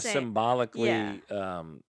it's the more same. symbolically.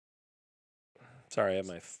 Sorry, I have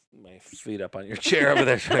my feet up on your chair over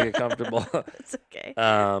there trying to get comfortable. It's okay.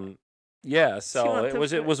 Yeah, so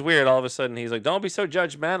it was weird. All of a sudden, he's like, "Don't be so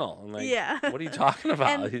judgmental." I'm like, yeah. What are you talking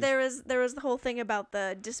about? And there was the whole thing about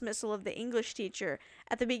the dismissal of the English teacher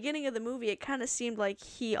at the beginning of the movie. It kind of seemed like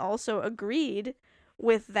he also agreed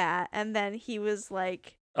with that, and then he was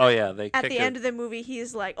like, "Oh yeah, at the end of the movie,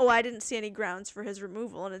 he's like, oh, I didn't see any grounds for his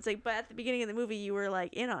removal," and it's like, but at the beginning of the movie, you were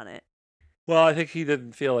like in on it. Well, I think he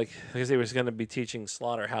didn't feel like because he was going to be teaching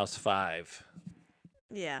Slaughterhouse-Five.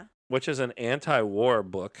 Yeah. Which is an anti-war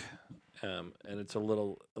book, and it's a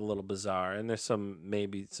little bizarre, and there's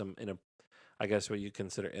maybe some I guess what you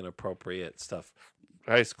consider inappropriate stuff,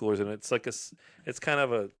 high schoolers, and it's kind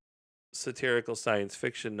of a satirical science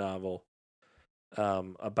fiction novel,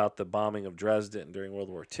 about the bombing of Dresden during World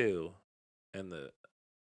War II, and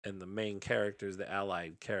the main characters, the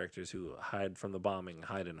Allied characters who hide from the bombing,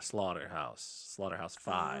 hide in a slaughterhouse. Slaughterhouse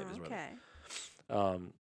 5 is okay.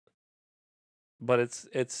 But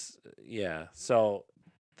it's yeah. So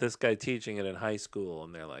this guy teaching it in high school,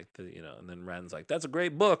 and they're like, and then Ren's like, "That's a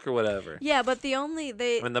great book" or whatever. Yeah, but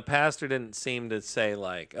and the pastor didn't seem to say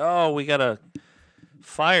like, "Oh, we gotta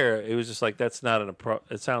fire." It was just like, "That's not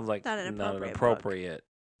It sounds like not an appropriate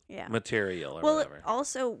yeah. material or well, whatever."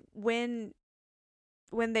 Also, when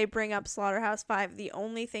they bring up Slaughterhouse 5, the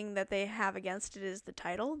only thing that they have against it is the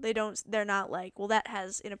title. They're not like, well, that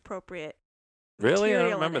has inappropriate. Really, I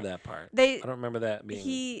don't remember that part. I don't remember that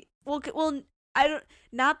being. I don't.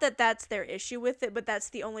 Not that that's their issue with it, but that's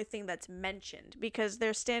the only thing that's mentioned because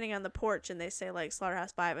they're standing on the porch and they say like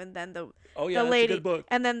Slaughterhouse 5, and then the lady, that's a good book.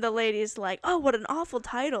 And then the lady's like, "Oh, what an awful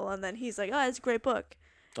title," and then he's like, "Oh, it's a great book."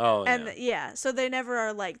 Oh, and so they never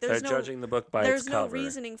are like. They're judging the book by its cover. There's no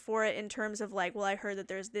reasoning for it in terms of like, well, I heard that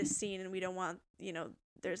there's this scene and we don't want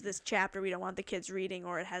there's this chapter we don't want the kids reading,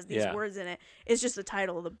 or it has these words in it. It's just the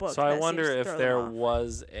title of the book. So I wonder if there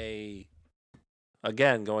was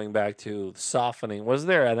again, going back to softening, was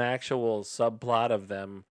there an actual subplot of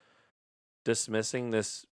them dismissing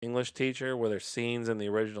this English teacher? Were there scenes in the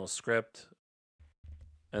original script,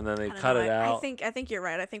 and then they cut it out? I think you're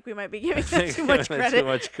right. I think we might be giving them too much credit. Too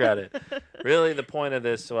much credit. Really, the point of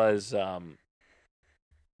this was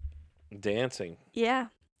dancing. Yeah.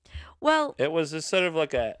 Well, it was just sort of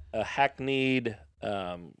like a hackneyed,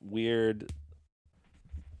 weird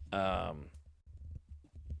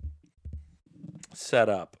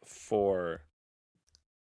setup for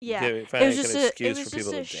it was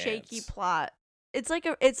just a shaky plot. It's like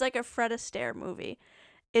a Fred Astaire movie.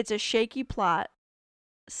 It's a shaky plot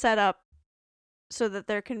set up so that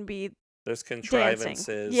there can be there's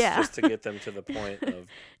contrivances just to get them to the point of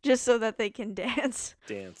just so that they can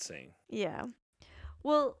dancing. Yeah.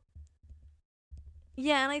 Well,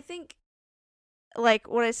 yeah, and I think like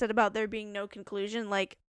what I said about there being no conclusion,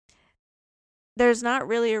 like there's not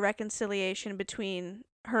really a reconciliation between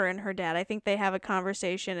her and her dad. I think they have a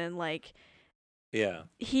conversation and like I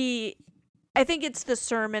think it's the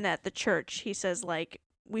sermon at the church. He says like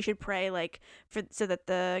we should pray like so that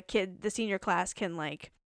the senior class can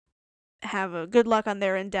like have a good luck on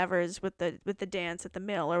their endeavors with the dance at the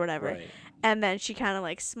mill or whatever. Right. And then she kind of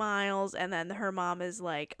like smiles, and then her mom is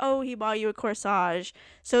like, "Oh, he bought you a corsage."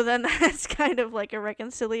 So then that's kind of like a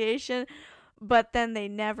reconciliation, but then they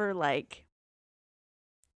never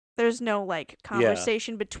There's no like Yeah.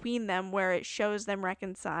 conversation between them where it shows them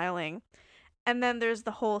reconciling. And then there's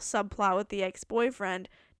the whole subplot with the ex-boyfriend.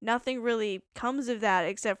 Nothing really comes of that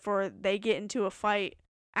except for they get into a fight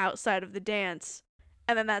outside of the dance.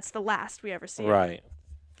 And then that's the last we ever see of them. Right.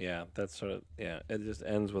 Yeah. That's sort of It just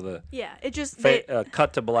ends with a Yeah, it just they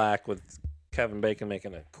cut to black with Kevin Bacon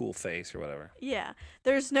making a cool face or whatever. yeah.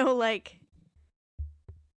 There's no like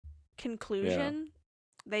Yeah. conclusion.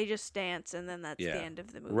 They just dance and then that's the Yeah. end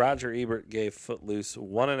of the movie. Roger Ebert gave Footloose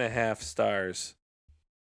 1.5 stars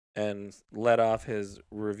and led off his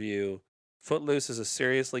review. Footloose is a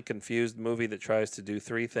seriously confused movie that tries to do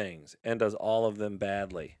 3 things and does all of them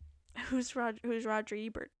badly. Who's Roger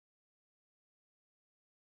Ebert?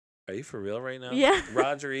 Are you for real right now? Yeah.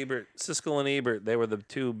 Roger Ebert, Siskel and Ebert, they were the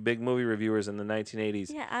 2 big movie reviewers in the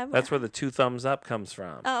 1980s. Yeah, That's where the 2 thumbs up comes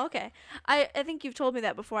from. Oh, okay. I think you've told me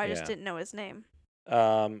that before. I just Yeah. didn't know his name.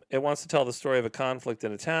 It wants to tell the story of a conflict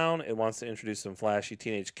in a town. It wants to introduce some flashy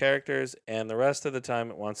teenage characters, and the rest of the time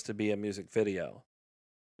it wants to be a music video.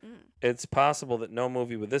 It's possible that no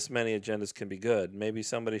movie with this many agendas can be good. Maybe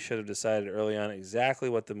somebody should have decided early on exactly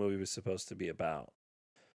what the movie was supposed to be about.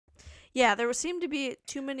 Yeah, there seemed to be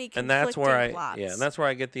too many conflicting And that's where plots. and that's where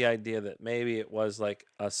I get the idea that maybe it was like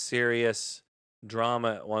a serious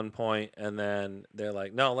drama at one point, and then they're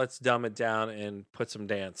like, no, let's dumb it down and put some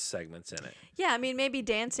dance segments in it. Yeah, I mean, maybe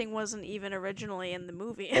dancing wasn't even originally in the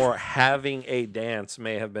movie. Or having a dance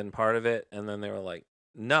may have been part of it, and then they were like,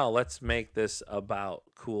 no, let's make this about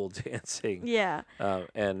cool dancing. Yeah.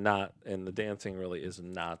 And the dancing really is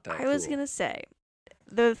not that I was cool. going to say,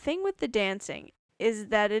 the thing with the dancing is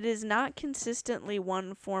that it is not consistently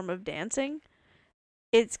one form of dancing.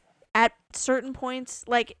 It's at certain points,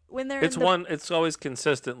 like when they're it's always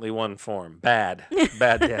consistently one form. Bad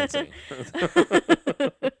dancing.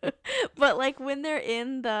 But like when they're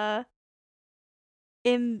in the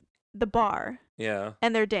bar, yeah,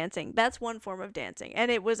 and they're dancing, that's one form of dancing, and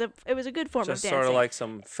it was a good form of dancing. Just sort of like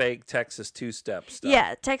some fake Texas two-step stuff.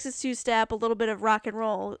 Yeah, Texas two-step, a little bit of rock and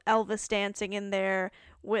roll, Elvis dancing in there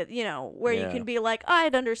with, where you can be like,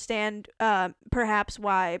 I'd understand perhaps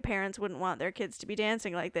why parents wouldn't want their kids to be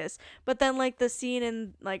dancing like this. But then like the scene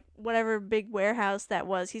in like whatever big warehouse that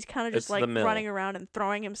was, he's kind of just like running around and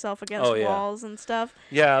throwing himself against walls and stuff.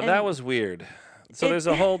 Yeah, and that was weird. So there's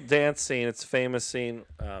a whole dance scene. It's a famous scene,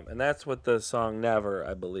 and that's what the song "Never,"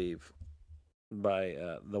 I believe, by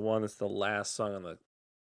the one that's the last song on the.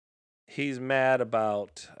 He's mad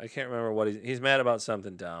about. I can't remember what he's mad about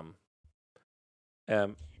something dumb.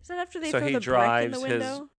 Is that after they so throw he the drives brick in the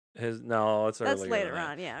window? No, it's earlier. That's later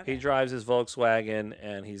on. Yeah. Okay. He drives his Volkswagen,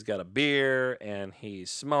 and he's got a beer, and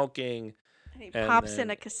he's smoking. And he pops in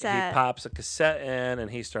a cassette. He pops a cassette in,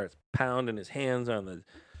 and he starts pounding his hands on the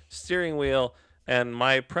steering wheel. And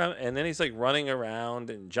and then he's like running around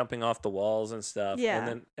and jumping off the walls and stuff.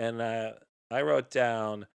 Yeah. And I wrote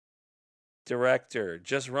down, director,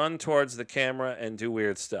 just run towards the camera and do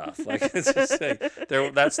weird stuff. Like it's just like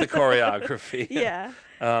that's the choreography. Yeah.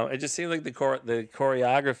 It just seemed like the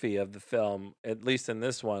choreography of the film, at least in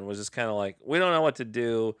this one, was just kind of like, we don't know what to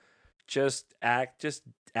do. Just act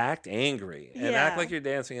angry and act like you're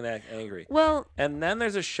dancing and act angry. Well, and then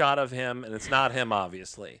there's a shot of him, and it's not him,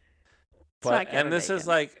 obviously. And this is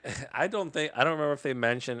like, I don't remember if they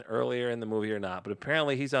mentioned earlier in the movie or not, but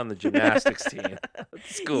apparently he's on the gymnastics team at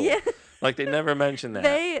school. Yeah. Like they never mentioned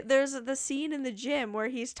that. There's the scene in the gym where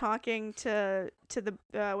he's talking to the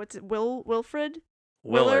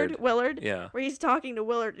Willard. Yeah. Where he's talking to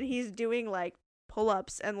Willard and he's doing like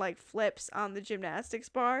pull-ups and like flips on the gymnastics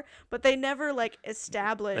bar, but they never like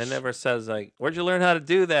establish. It never says like, where'd you learn how to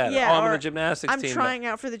do that? Yeah, I'm on the gymnastics team. I'm trying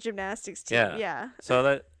out for the gymnastics team. Yeah.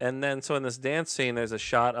 So in this dance scene, there's a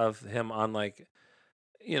shot of him on like,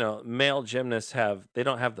 male gymnasts they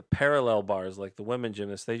don't have the parallel bars like the women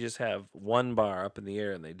gymnasts. They just have one bar up in the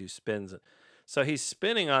air and they do spins. So he's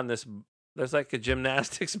spinning on this. There's like a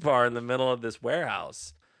gymnastics bar in the middle of this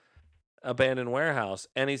abandoned warehouse,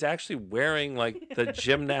 and he's actually wearing like the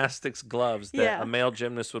gymnastics gloves that a male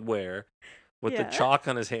gymnast would wear with the chalk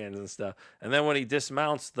on his hands and stuff. And then when he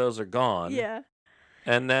dismounts, those are gone. Yeah.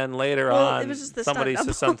 And then later on, somebody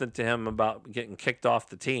says something to him about getting kicked off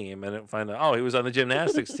the team, and find out, he was on the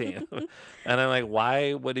gymnastics team. And I'm like,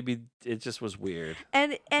 why would he be? It just was weird.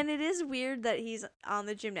 And it is weird that he's on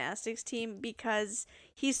the gymnastics team because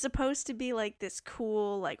he's supposed to be like this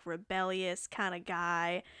cool, like rebellious kind of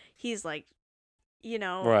guy. He's like,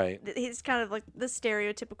 right. He's kind of like the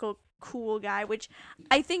stereotypical cool guy, which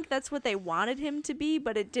I think that's what they wanted him to be,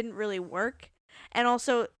 but it didn't really work. And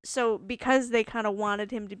also, so because they kind of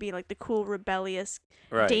wanted him to be like the cool, rebellious,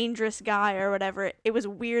 Right. dangerous guy or whatever, it was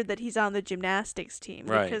weird that he's on the gymnastics team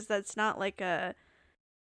Right. because that's not like a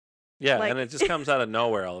Yeah, and it like just comes out of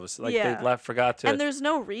nowhere all of a sudden. Like yeah. forgot to And there's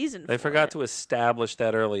no reason they for forgot it. to establish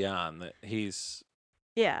that early on that he's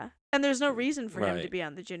Yeah. And there's no reason for him to right. be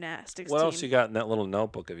on the gymnastics What team. else you got in that little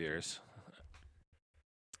notebook of yours?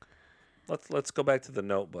 Let's go back to the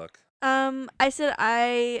notebook. I said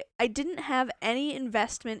I didn't have any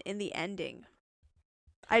investment in the ending.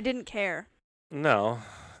 I didn't care. No,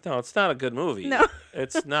 it's not a good movie. No.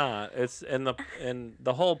 It's not. It's and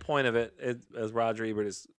the whole point of it, as Roger Ebert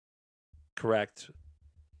is correct,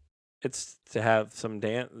 it's to have some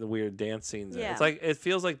the weird dance scenes. In it. Yeah. It's like it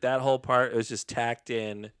feels like that whole part was just tacked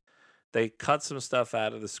in. They cut some stuff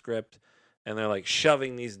out of the script, and they're like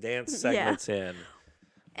shoving these dance segments in.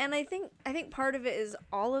 And I think part of it is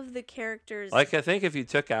all of the characters. Like I think if you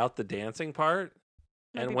took out the dancing part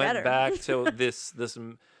and went better. back to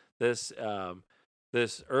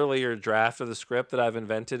this earlier draft of the script that I've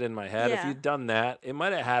invented in my head, if you'd done that, it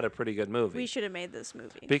might have had a pretty good movie. We should have made this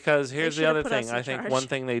movie. Because here's the other thing. I think one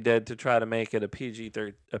thing they did to try to make it a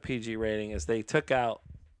PG rating is they took out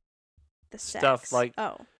the stuff sex. like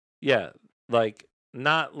like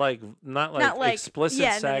not like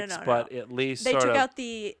explicit sex, but at least they sort took of out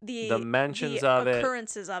the mentions the of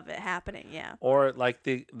occurrences of it happening. Yeah. Or like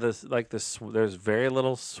there's very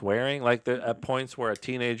little swearing. Like at points where a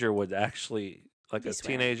teenager would actually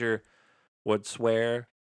teenager would swear.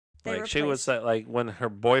 Like she would say, like when her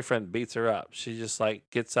boyfriend beats her up, she just like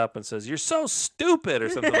gets up and says, "You're so stupid" or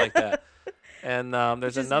something like that. And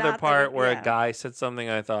there's another part where a guy said something.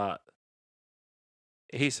 I thought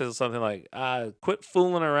he says something like, "Quit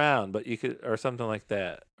fooling around," but you could, or something like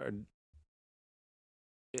that, or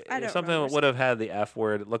I don't something remember. that would have had the F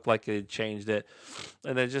word. It looked like they changed it,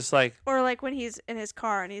 and they're just like, or like when he's in his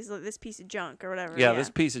car and he's like this piece of junk or whatever. Yeah, this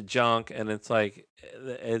piece of junk, and it's like,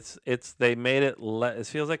 it's they made it. It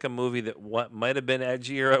feels like a movie that what might have been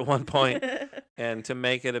edgier at one point, and to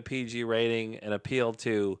make it a PG rating and appeal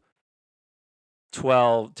to 10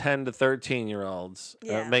 to 13-year-olds,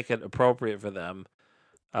 make it appropriate for them.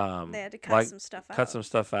 They had to cut some stuff out. Cut some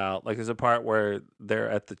stuff out. Like there's a part where they're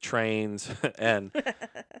at the trains and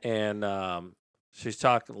she's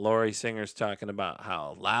talking. Laurie Singer's talking about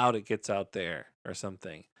how loud it gets out there or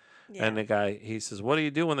something. Yeah. And the guy, he says, "What do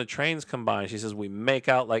you do when the trains come by?" And she says, "We make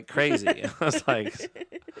out like crazy." I was like,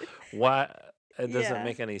 "What?" It doesn't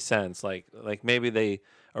make any sense. Like maybe they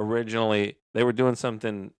originally they were doing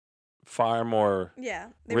something far more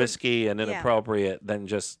risky and inappropriate than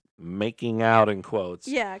just making out in quotes.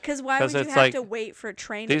 Yeah, because why would you have to wait for a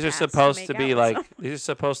train? These are supposed to be like these are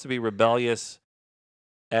supposed to be rebellious,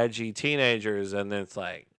 edgy teenagers, and then it's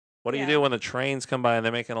like, what do you do when the trains come by and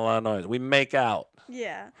they're making a lot of noise? We make out.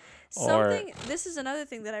 Yeah. This is another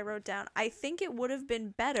thing that I wrote down. I think it would have been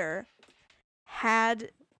better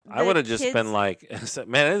had I would have just been like,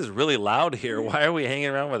 "Man, it is really loud here. Why are we hanging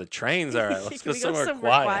around where the trains are? Let's go somewhere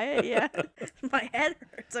quiet." Yeah, my head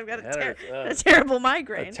hurts. I've got a terrible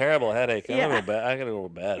migraine. A terrible headache. I gotta go to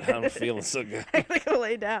bed. I'm feeling so good. I gotta go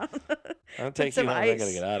lay down. I'll take you home. I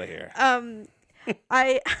gotta get out of here.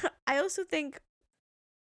 I also think.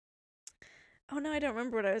 Oh no, I don't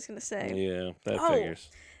remember what I was gonna say. Yeah, that figures.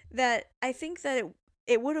 That I think that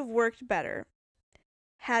it would have worked better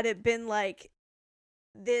had it been like,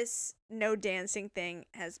 this no dancing thing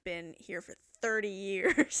has been here for 30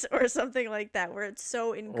 years or something like that, where it's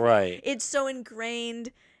so it's so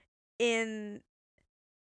ingrained in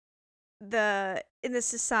the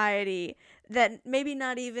society that maybe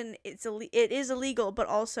not even it is illegal, but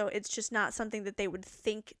also it's just not something that they would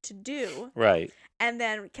think to do. Right. And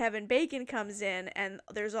then Kevin Bacon comes in and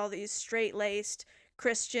there's all these straight-laced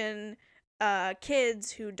Christian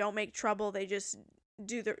kids who don't make trouble. They just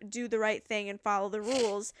do the right thing and follow the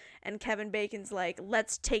rules, and Kevin Bacon's like,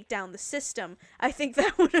 let's take down the system. I think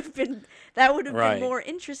that would have been more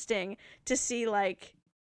interesting to see, like,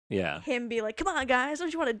 him be like, come on guys,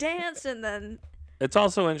 don't you want to dance? And then it's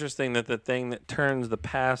also interesting that the thing that turns the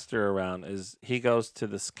pastor around is he goes to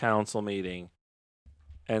this council meeting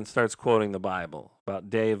and starts quoting the Bible about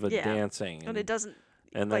David dancing and it doesn't,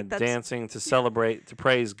 and like then dancing to celebrate, to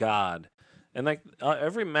praise God. And like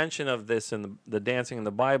every mention of this in the dancing in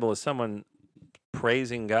the Bible is someone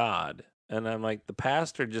praising God, and I'm like, the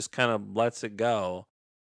pastor just kind of lets it go,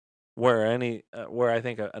 where I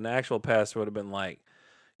think an actual pastor would have been like,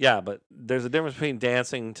 yeah, but there's a difference between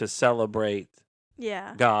dancing to celebrate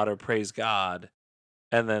God or praise God,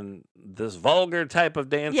 and then this vulgar type of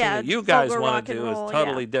dancing that you guys want to do is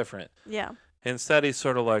totally different. Yeah. Instead, he's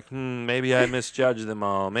sort of like, maybe I misjudged them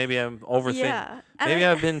all. Maybe I'm overthinking. Yeah. And Maybe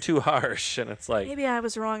I've been too harsh. And it's like, maybe I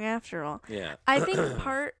was wrong after all. yeah. I think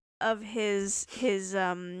part of his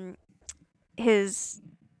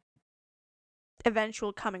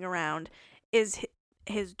eventual coming around is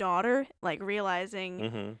his daughter, like realizing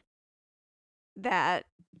hmm that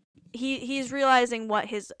he's realizing what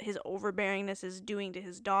his overbearingness is doing to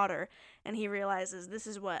his daughter, and he realizes this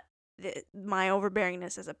is what my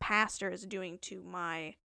overbearingness as a pastor is doing to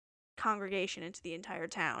my congregation and to the entire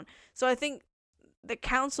town. So I think the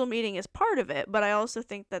council meeting is part of it, but I also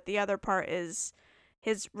think that the other part is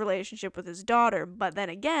his relationship with his daughter. But then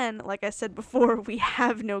again, like I said before, we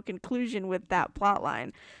have no conclusion with that plot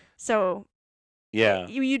line. So Yeah.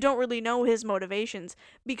 you don't really know his motivations,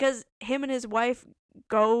 because him and his wife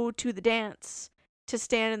go to the dance to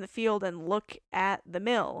stand in the field and look at the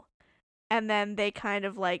mill, and then they kind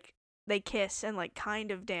of like they kiss and like kind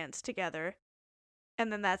of dance together,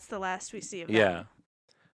 and then that's the last we see of Yeah. them.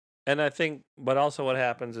 And I think, but also what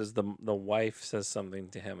happens is the wife says something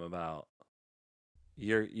to him about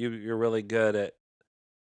you're really good at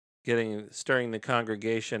stirring the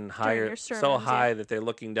congregation During higher, your so sermons, high yeah. that they're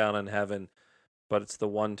looking down on heaven, but it's the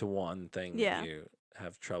one-to-one thing that Yeah. you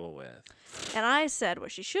have trouble with. And I said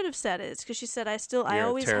what she should have said is, because she said, I You're a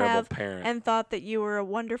always terrible have parent. and thought that you were a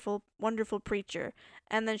wonderful, wonderful preacher.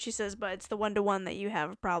 And then she says, but it's the one-to-one that you have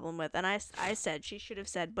a problem with. And I said she should have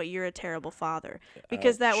said, but you're a terrible father.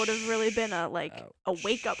 Because that would have really been a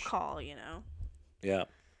wake-up call, you know? Yeah.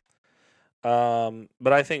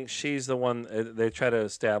 But I think she's the one, they try to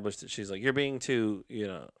establish that she's like, you're being too,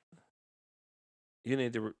 you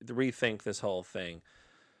need to rethink this whole thing.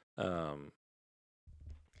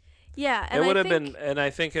 Yeah, It and I would have think been,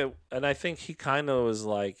 and I think he kind of was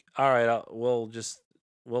like, all right, we'll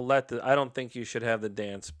let I don't think you should have the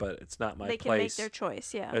dance, but it's not my they can make their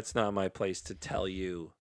place. choice, yeah. It's not my place to tell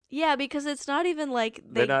you. Yeah, because it's not even like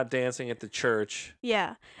They're not dancing at the church.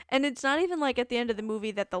 Yeah, and it's not even like at the end of the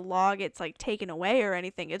movie that the law gets like taken away or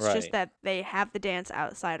anything. It's just Right. that they have the dance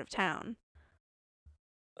outside of town.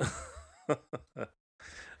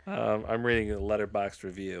 I'm reading a letterboxd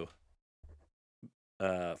review.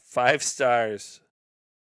 5 stars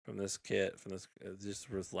from this kid. This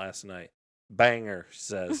was last night. Banger, she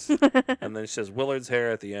says. And then she says, Willard's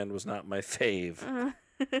hair at the end was not my fave.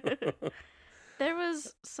 There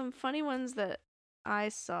was some funny ones that I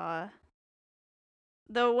saw.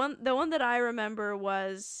 The one that I remember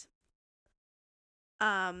was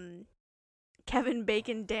Kevin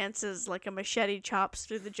Bacon dances like a machete chops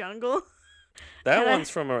through the jungle. That And one's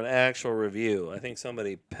from an actual review. I think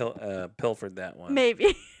somebody pilfered that one.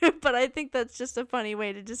 maybe, but I think that's just a funny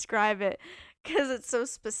way to describe it because it's so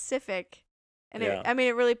specific, and Yeah.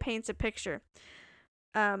 it really paints a picture.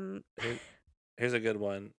 Here's a good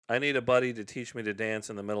one. I need a buddy to teach me to dance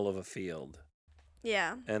in the middle of a field.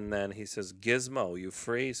 Yeah. And then he says, Gizmo, you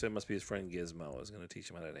free? So it must be his friend Gizmo is going to teach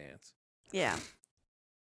him how to dance. Yeah.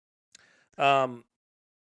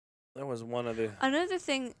 There was one other. Another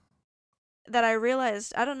thing that I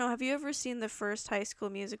realized, I don't know, have you ever seen the first High School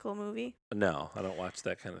Musical movie? No, I don't watch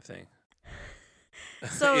that kind of thing.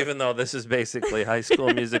 So even though this is basically High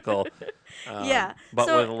School Musical, yeah, but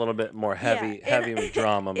so, with a little bit more heavy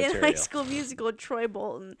drama material. In High School Musical, Troy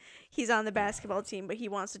Bolton, he's on the basketball team, but he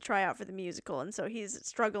wants to try out for the musical, and so he's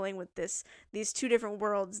struggling with these two different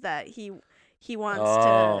worlds that he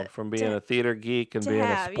wants from being a theater geek and being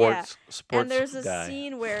have, a sports and there's a guy.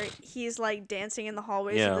 scene where he's like dancing in the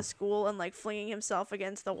hallways of the school and like flinging himself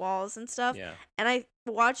against the walls and stuff. Yeah. And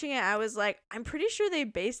watching it, I was like, I'm pretty sure they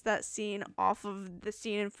based that scene off of the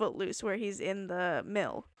scene in Footloose where he's in the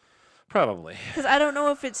mill. Probably. Because I don't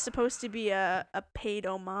know if it's supposed to be a paid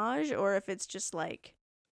homage or if it's just like.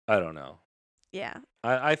 I don't know. Yeah.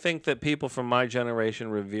 I think that people from my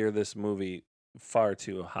generation revere this movie far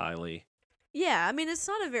too highly. Yeah, I mean, it's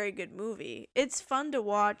not a very good movie. It's fun to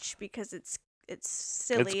watch because it's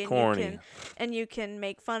silly It's corny. and you can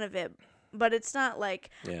make fun of it, but it's not like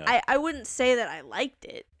Yeah. I wouldn't say that I liked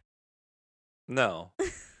it. No.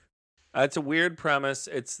 It's a weird premise.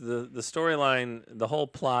 It's the storyline, the whole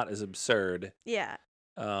plot is absurd. Yeah.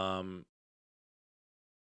 Um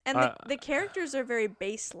And the characters are very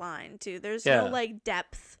baseline too. There's Yeah. no like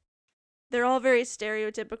depth. They're all very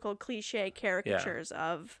stereotypical cliche caricatures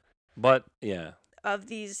of But yeah. of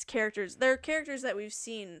these characters. They're characters that we've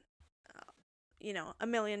seen a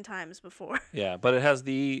million times before. Yeah, but it has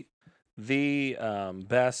the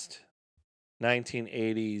best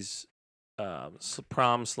 1980s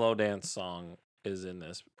prom slow dance song is in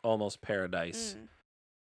this, Almost Paradise.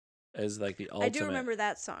 is like the I do ultimate, remember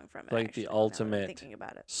that song from it. like Actually, the now that I'm ultimate thinking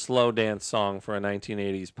about it. slow dance song for a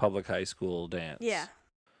 1980s public high school dance. Yeah.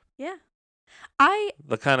 Yeah. I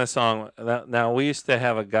The kind of song that now we used to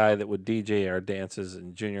have a guy that would DJ our dances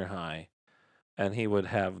in junior high, and he would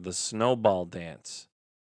have the snowball dance.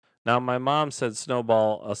 Now my mom said a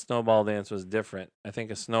snowball dance was different. I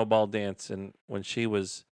think a snowball dance, and when she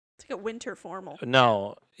was it's like a winter formal.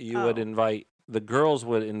 no, you would Oh. invite the girls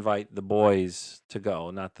would invite the boys to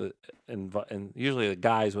go, not the and usually the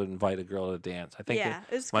guys would invite a girl to dance. I think Yeah,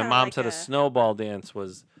 it was my kind of mom like said a snowball dance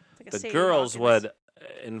was like a the Sadie girls Hawkins. would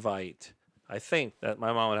invite. I think that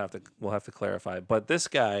my mom will have to clarify. But this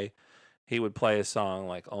guy, he would play a song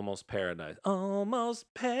like Almost Paradise.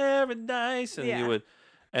 Almost Paradise. Yeah.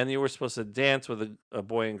 And you were supposed to dance with a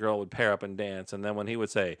boy and girl would pair up and dance. And then when he would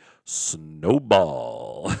say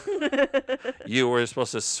snowball, you were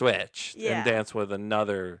supposed to switch and Yeah. dance with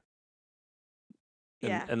another.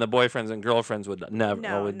 Yeah. And the boyfriends and girlfriends would never,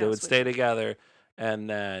 No, they no would stay switching. together. And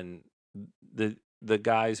then the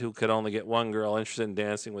guys who could only get one girl interested in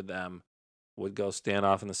dancing with them would go stand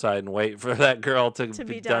off on the side and wait for that girl to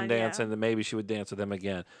be done yeah. dancing, and maybe she would dance with him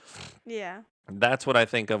again. Yeah. That's what I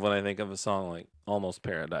think of when I think of a song like Almost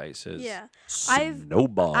Paradise is Yeah.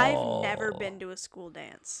 Snowball. I've never been to a school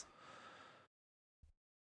dance.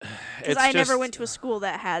 Because It's I never just- went to a school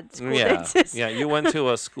that had school yeah, dances. yeah, you went to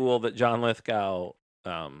a school that John Lithgow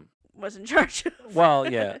was in charge of. well,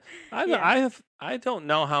 yeah. Yeah. I don't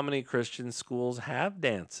know how many Christian schools have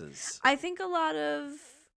dances. I think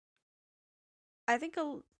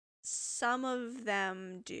some of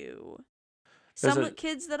them do. There's Some a-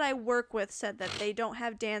 kids that I work with said that they don't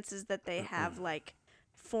have dances, that they have like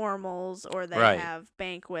formals or they Right. have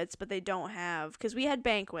banquets, but they don't have, because we had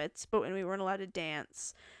banquets, but when we weren't allowed to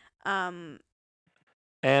dance. And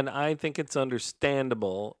I think it's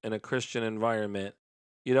understandable in a Christian environment.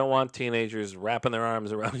 You don't want teenagers wrapping their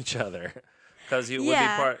arms around each other because you would be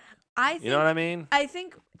Yeah, part. I think, You know what I mean? I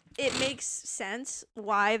think it makes sense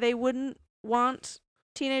why they wouldn't want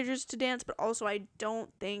teenagers to dance, but also I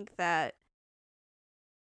don't think that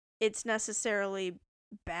it's necessarily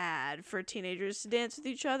bad for teenagers to dance with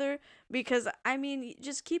each other, because I mean,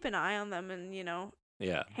 just keep an eye on them and,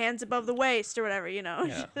 Yeah. hands above the waist or whatever,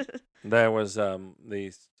 Yeah. There was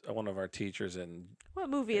one of our teachers What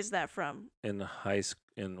movie is that from? in high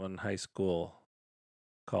school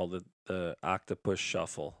called it the octopus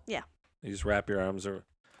shuffle. Yeah. You just wrap your arms or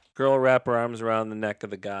girl wrap her arms around the neck of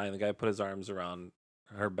the guy, and the guy put his arms around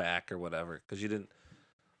her back or whatever, because you didn't,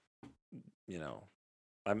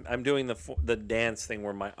 I'm doing the dance thing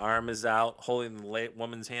where my arm is out, holding the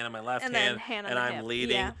woman's hand in my left And then hand, hand on and the I'm hip.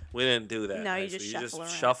 leading. Yeah. We didn't do that. in No, high you school. just shuffle around.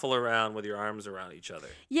 Shuffle around with your arms around each other.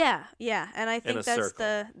 Yeah, and I In think a that's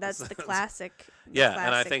circle. that's the classic. Yeah,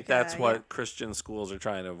 and I think that's what yeah. Christian schools are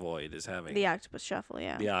trying to avoid is having The octopus shuffle,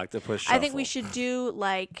 yeah. the octopus shuffle. I think we should do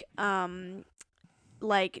like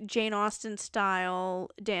Jane Austen style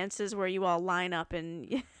dances where you all line up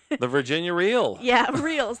and the Virginia reel. yeah,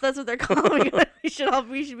 reels. That's what they're calling it. We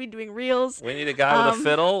should be doing reels. We need a guy with a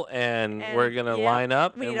fiddle, and we're gonna yeah, line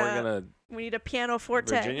up, we and need we're gonna We need a piano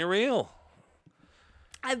forte. Virginia reel.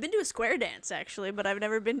 I've been to a square dance actually, but I've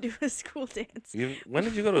never been to a school dance. When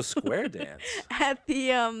did you go to a square dance? At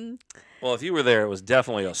the Well, if you were there, it was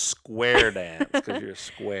definitely a square dance because you're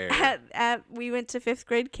square. we went to 5th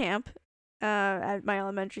grade camp at my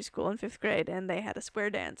elementary school in 5th grade, and they had a square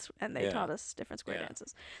dance, and they taught us different square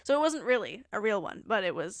dances. So it wasn't really a real one, but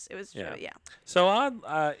it was yeah. So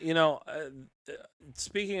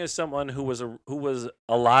speaking as someone who was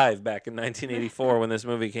alive back in 1984 when this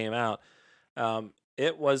movie came out,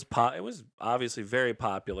 it was obviously very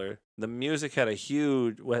popular. The music had a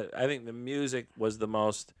huge. I think the music was the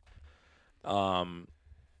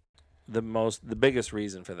biggest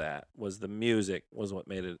reason for that was the music was what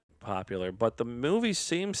made it popular. But the movie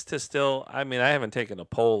seems to still. I mean, I haven't taken a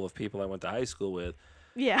poll of people I went to high school with.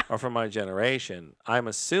 Yeah. Or from my generation. I'm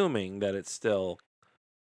assuming that it's still.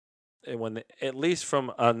 At least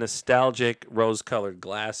from a nostalgic rose-colored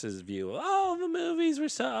glasses view, the movies were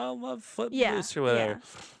so I love Footloose or whatever.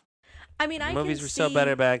 Yeah. I mean, movies were so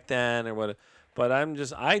better back then or what, but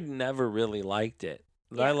I never really liked it.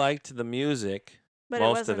 Yeah. I liked the music, but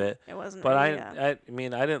most of it. It wasn't. But really, I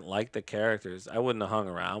mean, I didn't like the characters. I wouldn't have hung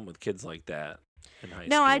around with kids like that in high school.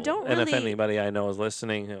 No, I don't And if really- anybody I know is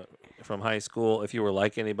listening from high school, if you were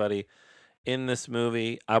like anybody in this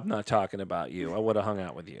movie, I'm not talking about you. I would have hung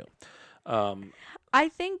out with you. I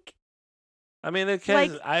think. I mean, the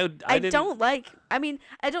kids. Like, I don't like. I mean,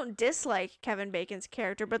 I don't dislike Kevin Bacon's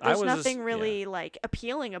character, but there's nothing really like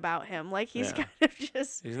appealing about him. Like he's kind of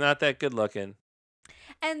just. He's not that good looking.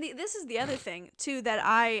 And this is the other thing too that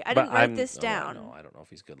I But didn't write this I down. know. I don't know if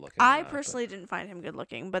he's good looking or I not, but personally didn't find him good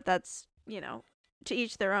looking, but that's, to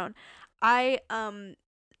each their own. I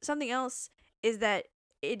something else is that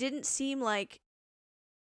it didn't seem like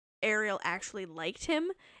Ariel actually liked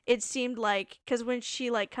him. It seemed like cuz when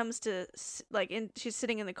she like comes to she's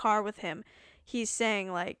sitting in the car with him, he's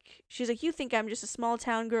saying like she's like, "You think I'm just a small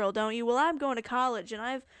town girl, don't you? Well, I'm going to college and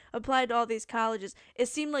I've applied to all these colleges." It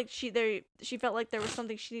seemed like she felt like there was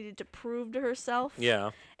something she needed to prove to herself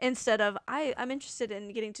yeah. instead of I'm interested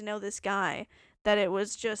in getting to know this guy, that it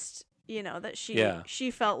was just that Yeah.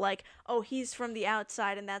 she felt like, oh, he's from the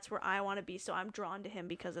outside and that's where I want to be, so I'm drawn to him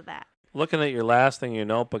because of that. Looking at your last thing in your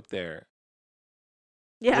notebook there.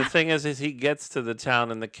 The Yeah. thing is he gets to the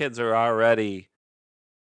town and the kids are already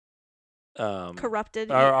Corrupted.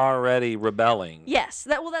 are already rebelling. Yes,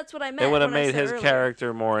 that's what I It meant would have when I made said his earlier.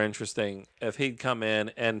 character more interesting if he'd come in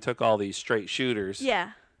and took all these straight shooters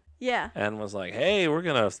Yeah. and was like, "Hey, we're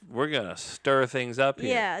gonna stir things up here.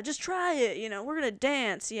 Yeah, just try it, we're going to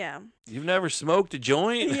dance. Yeah. You've never smoked a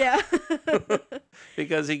joint?" Yeah.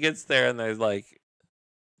 Because he gets there and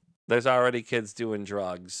there's already kids doing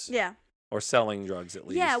drugs Yeah. or selling drugs at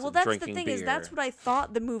least. Yeah, well and that's the drinking thing beer. is that's what I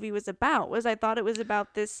thought the movie was about. I thought it was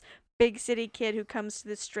about this big city kid who comes to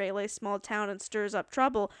this straight-laced small town and stirs up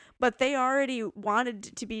trouble, but they already wanted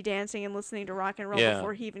to be dancing and listening to rock and roll Yeah.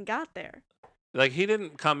 before he even got there. Like he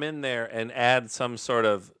didn't come in there and add some sort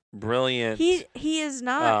of brilliant He is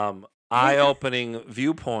not eye-opening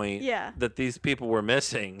viewpoint Yeah. that these people were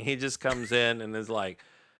missing. He just comes in and is like,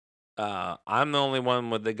 I'm the only one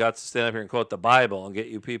with the guts to stand up here and quote the Bible and get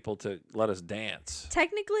you people to let us dance.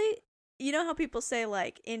 Technically, you know how people say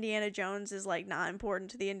like Indiana Jones is like not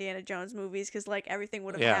important to the Indiana Jones movies because like everything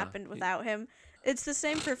would have Yeah. happened without him. It's the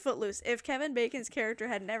same for Footloose. If Kevin Bacon's character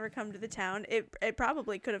had never come to the town, it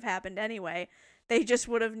probably could have happened anyway. They just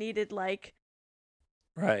would have needed like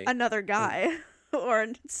Right. another guy or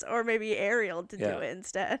maybe Ariel to Yeah. do it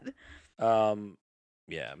instead.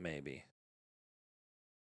 Yeah, maybe.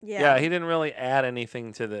 Yeah. Yeah, he didn't really add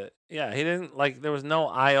anything to the. Yeah, he didn't like. There was no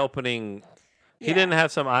eye-opening. He Yeah. didn't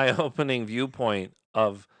have some eye-opening viewpoint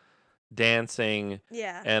of dancing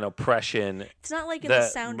Yeah. and oppression. It's not like in The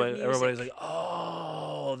Sound but of Music. everybody's like,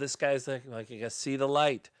 "Oh, this guy's like you guys see the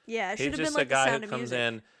light." Yeah, it He's should have been just like a The guy Sound who of comes Music.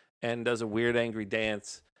 in and does a weird, angry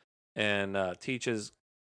dance and teaches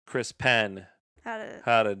Chris Penn how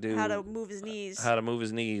to move his knees. how to move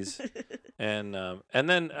his knees, and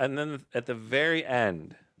then at the very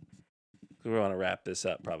end, we want to wrap this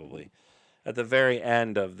up probably. At the very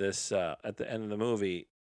end of this, at the end of the movie,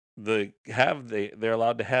 they're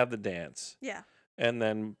allowed to have the dance, Yeah. and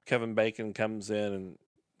then Kevin Bacon comes in and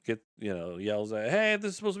yells at, "Hey, this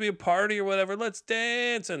is supposed to be a party or whatever. Let's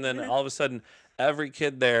dance!" And then all of a sudden, every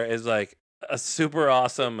kid there is like a super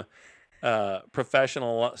awesome,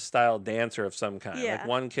 professional style dancer of some kind. Yeah. Like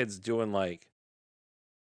one kid's doing like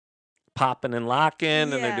popping and locking,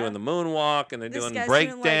 and they're Yeah. doing the moonwalk, and they're This doing guy's break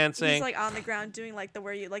doing, dancing. He's like on the ground doing like the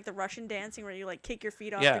Russian dancing where you like kick your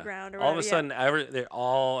feet off Yeah. the ground or all of a whatever. sudden, they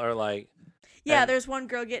all are like, Yeah, and- there's one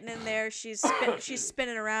girl getting in there. She's she's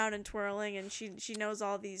spinning around and twirling, and she knows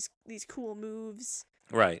all these cool moves.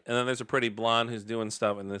 right. And then there's a pretty blonde who's doing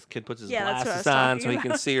stuff, and this kid puts his Yeah, that's what I glasses was on talking so he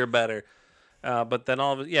can about. see her better. But then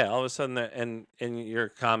all of a sudden, and your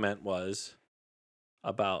comment was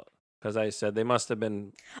about, because I said they must have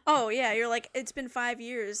been. Oh yeah, you're like, it's been 5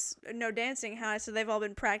 years, no dancing. How? So they've all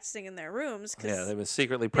been practicing in their rooms. Yeah, they've been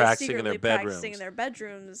secretly they're practicing in their practicing bedrooms. in their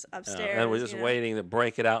bedrooms upstairs. And we're just waiting to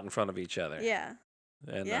break it out in front of each other. Yeah.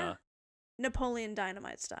 And, yeah. Napoleon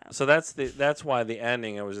Dynamite style. So that's why the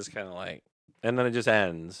ending, I was just kind of like, and then it just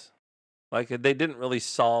ends. Like they didn't really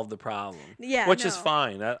solve the problem. Yeah, which is no.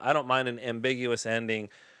 fine. I don't mind an ambiguous ending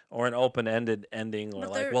or an open-ended ending, or But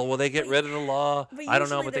like, there- well, will they get rid of the law? But I don't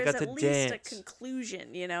know, usually but they got there's to at least dance. a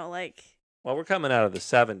conclusion, like. Well, we're coming out of the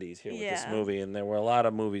 70s here with this Yeah. movie, and there were a lot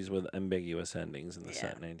of movies with ambiguous endings in the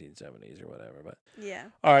Yeah. 1970s or whatever. But Yeah.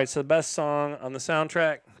 all right, so the best song on the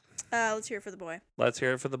soundtrack. Let's hear it for the boy. Let's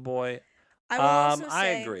hear it for the boy. I will also I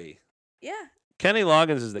say, agree. Yeah. Kenny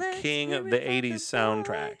Loggins is the Let's king hear of it the for the 80s boy.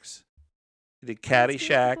 soundtracks. He did Let's give the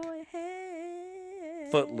Caddyshack, boy a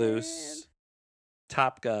hand. Footloose,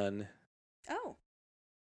 Top Gun. Oh.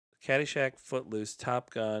 Caddyshack, Footloose,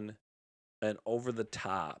 Top Gun, and Over the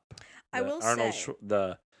Top. I will say.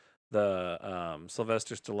 The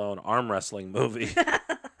Sylvester Stallone arm wrestling movie.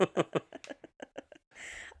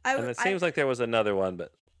 And it seems like there was another one,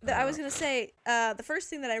 but I was gonna say, the first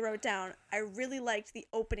thing that I wrote down, I really liked the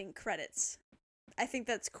opening credits I think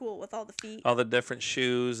that's cool with all the feet. All the different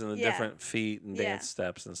shoes and the Yeah. different feet and Yeah. dance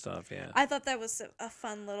steps and stuff. Yeah. I thought that was a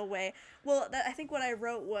fun little way. Well, I think what I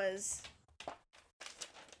wrote was,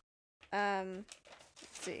 let's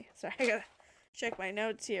see. Sorry, I gotta check my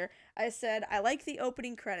notes here. I said, I like the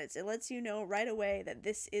opening credits. It lets you know right away that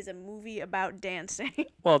this is a movie about dancing.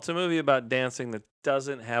 Well, it's a movie about dancing that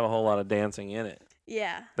doesn't have a whole lot of dancing in it.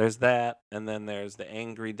 Yeah. There's that, and then there's the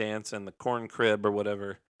angry dance and the corn crib or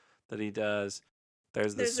whatever that he does.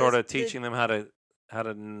 There's the sort of teaching them how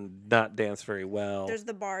to not dance very well. There's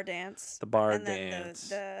the bar dance. The bar and then dance.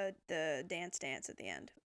 the dance at the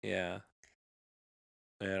end. Yeah.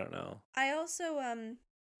 I don't know. I also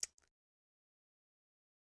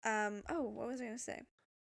oh, what was I gonna say?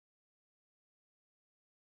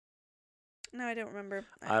 No, I don't remember.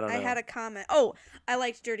 I don't know. I had a comment. Oh, I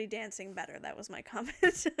liked Dirty Dancing better. That was my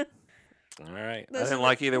comment. All right. Those I didn't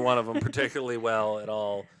like either one of them particularly well at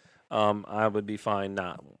all. I would be fine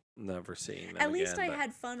never seeing them At least again, I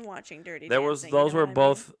had fun watching Dirty those Dancing. Those were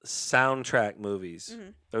both soundtrack movies.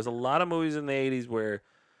 Mhm. There's a lot of movies in the 80s where,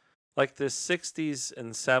 like the 60s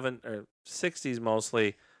and 60s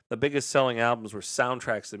mostly, the biggest selling albums were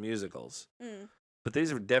soundtracks to musicals. Mm. But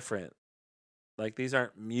these are different. Like these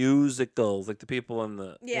aren't musicals. Like the people in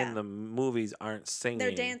the movies aren't singing.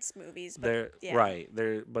 They're dance movies. But They're right.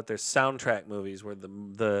 They're soundtrack movies where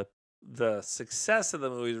the success of the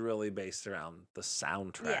movie is really based around the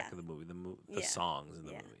soundtrack of the movie, the songs in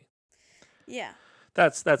the movie. Yeah.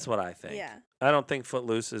 That's what I think. Yeah. I don't think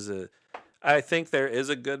Footloose is I think there is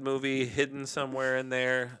a good movie hidden somewhere in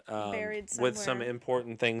there, Buried somewhere. with some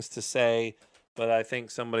important things to say. But I think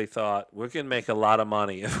somebody thought we can make a lot of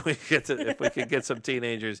money if we could get some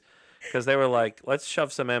teenagers, because they were like, let's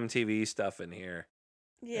shove some MTV stuff in here,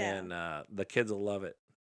 and the kids will love it.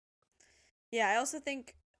 Yeah, I also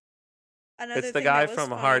think another. It's the thing guy that was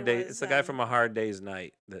from It's the guy from A Hard Day's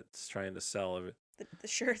Night that's trying to sell the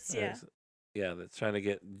shirts. Yeah. Yeah, that's trying to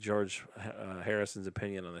get George Harrison's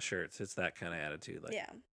opinion on the shirts. It's that kind of attitude. Like, yeah,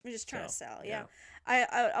 we're just trying to sell. Yeah. yeah.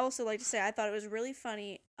 I would also like to say I thought it was really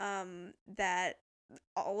funny that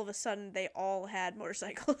all of a sudden they all had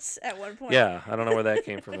motorcycles at one point. Yeah, I don't know where that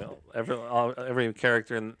came from. Every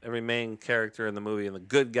character and every main character in the movie on the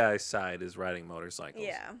good guy's side is riding motorcycles.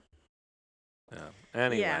 Yeah. Yeah.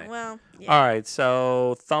 Anyway. Yeah. Well. Yeah. All right.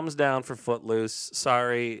 So thumbs down for Footloose.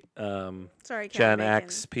 Sorry. Sorry, Gen Kevin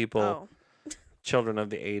X Bacon. people. Oh. Children of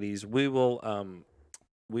the 80s. We will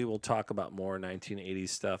talk about more 1980s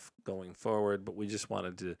stuff going forward, but we just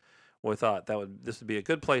we thought this would be a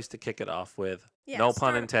good place to kick it off with. Yeah, no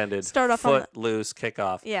pun intended. Start off Footloose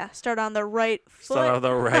kickoff. Yeah, start on the right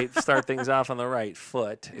foot. Start things off on the right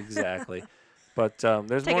foot, exactly. But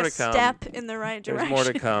there's Take more a to come. step in the right direction. There's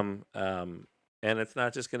more to come. And it's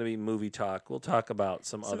not just going to be movie talk. We'll talk about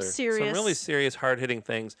some really serious, hard-hitting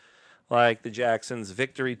things, like the Jacksons'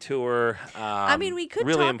 Victory Tour. I mean, we could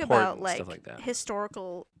really talk about stuff like that.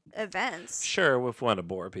 Historical events. Sure, if we want to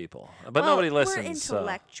bore people, but nobody listens. We're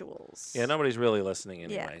intellectuals. Yeah, nobody's really listening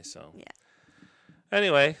anyway. Yeah. So yeah.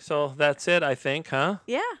 Anyway, so that's it, I think, huh?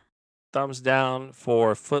 Yeah. Thumbs down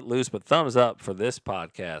for Footloose, but thumbs up for this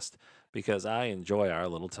podcast because I enjoy our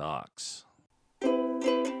little talks.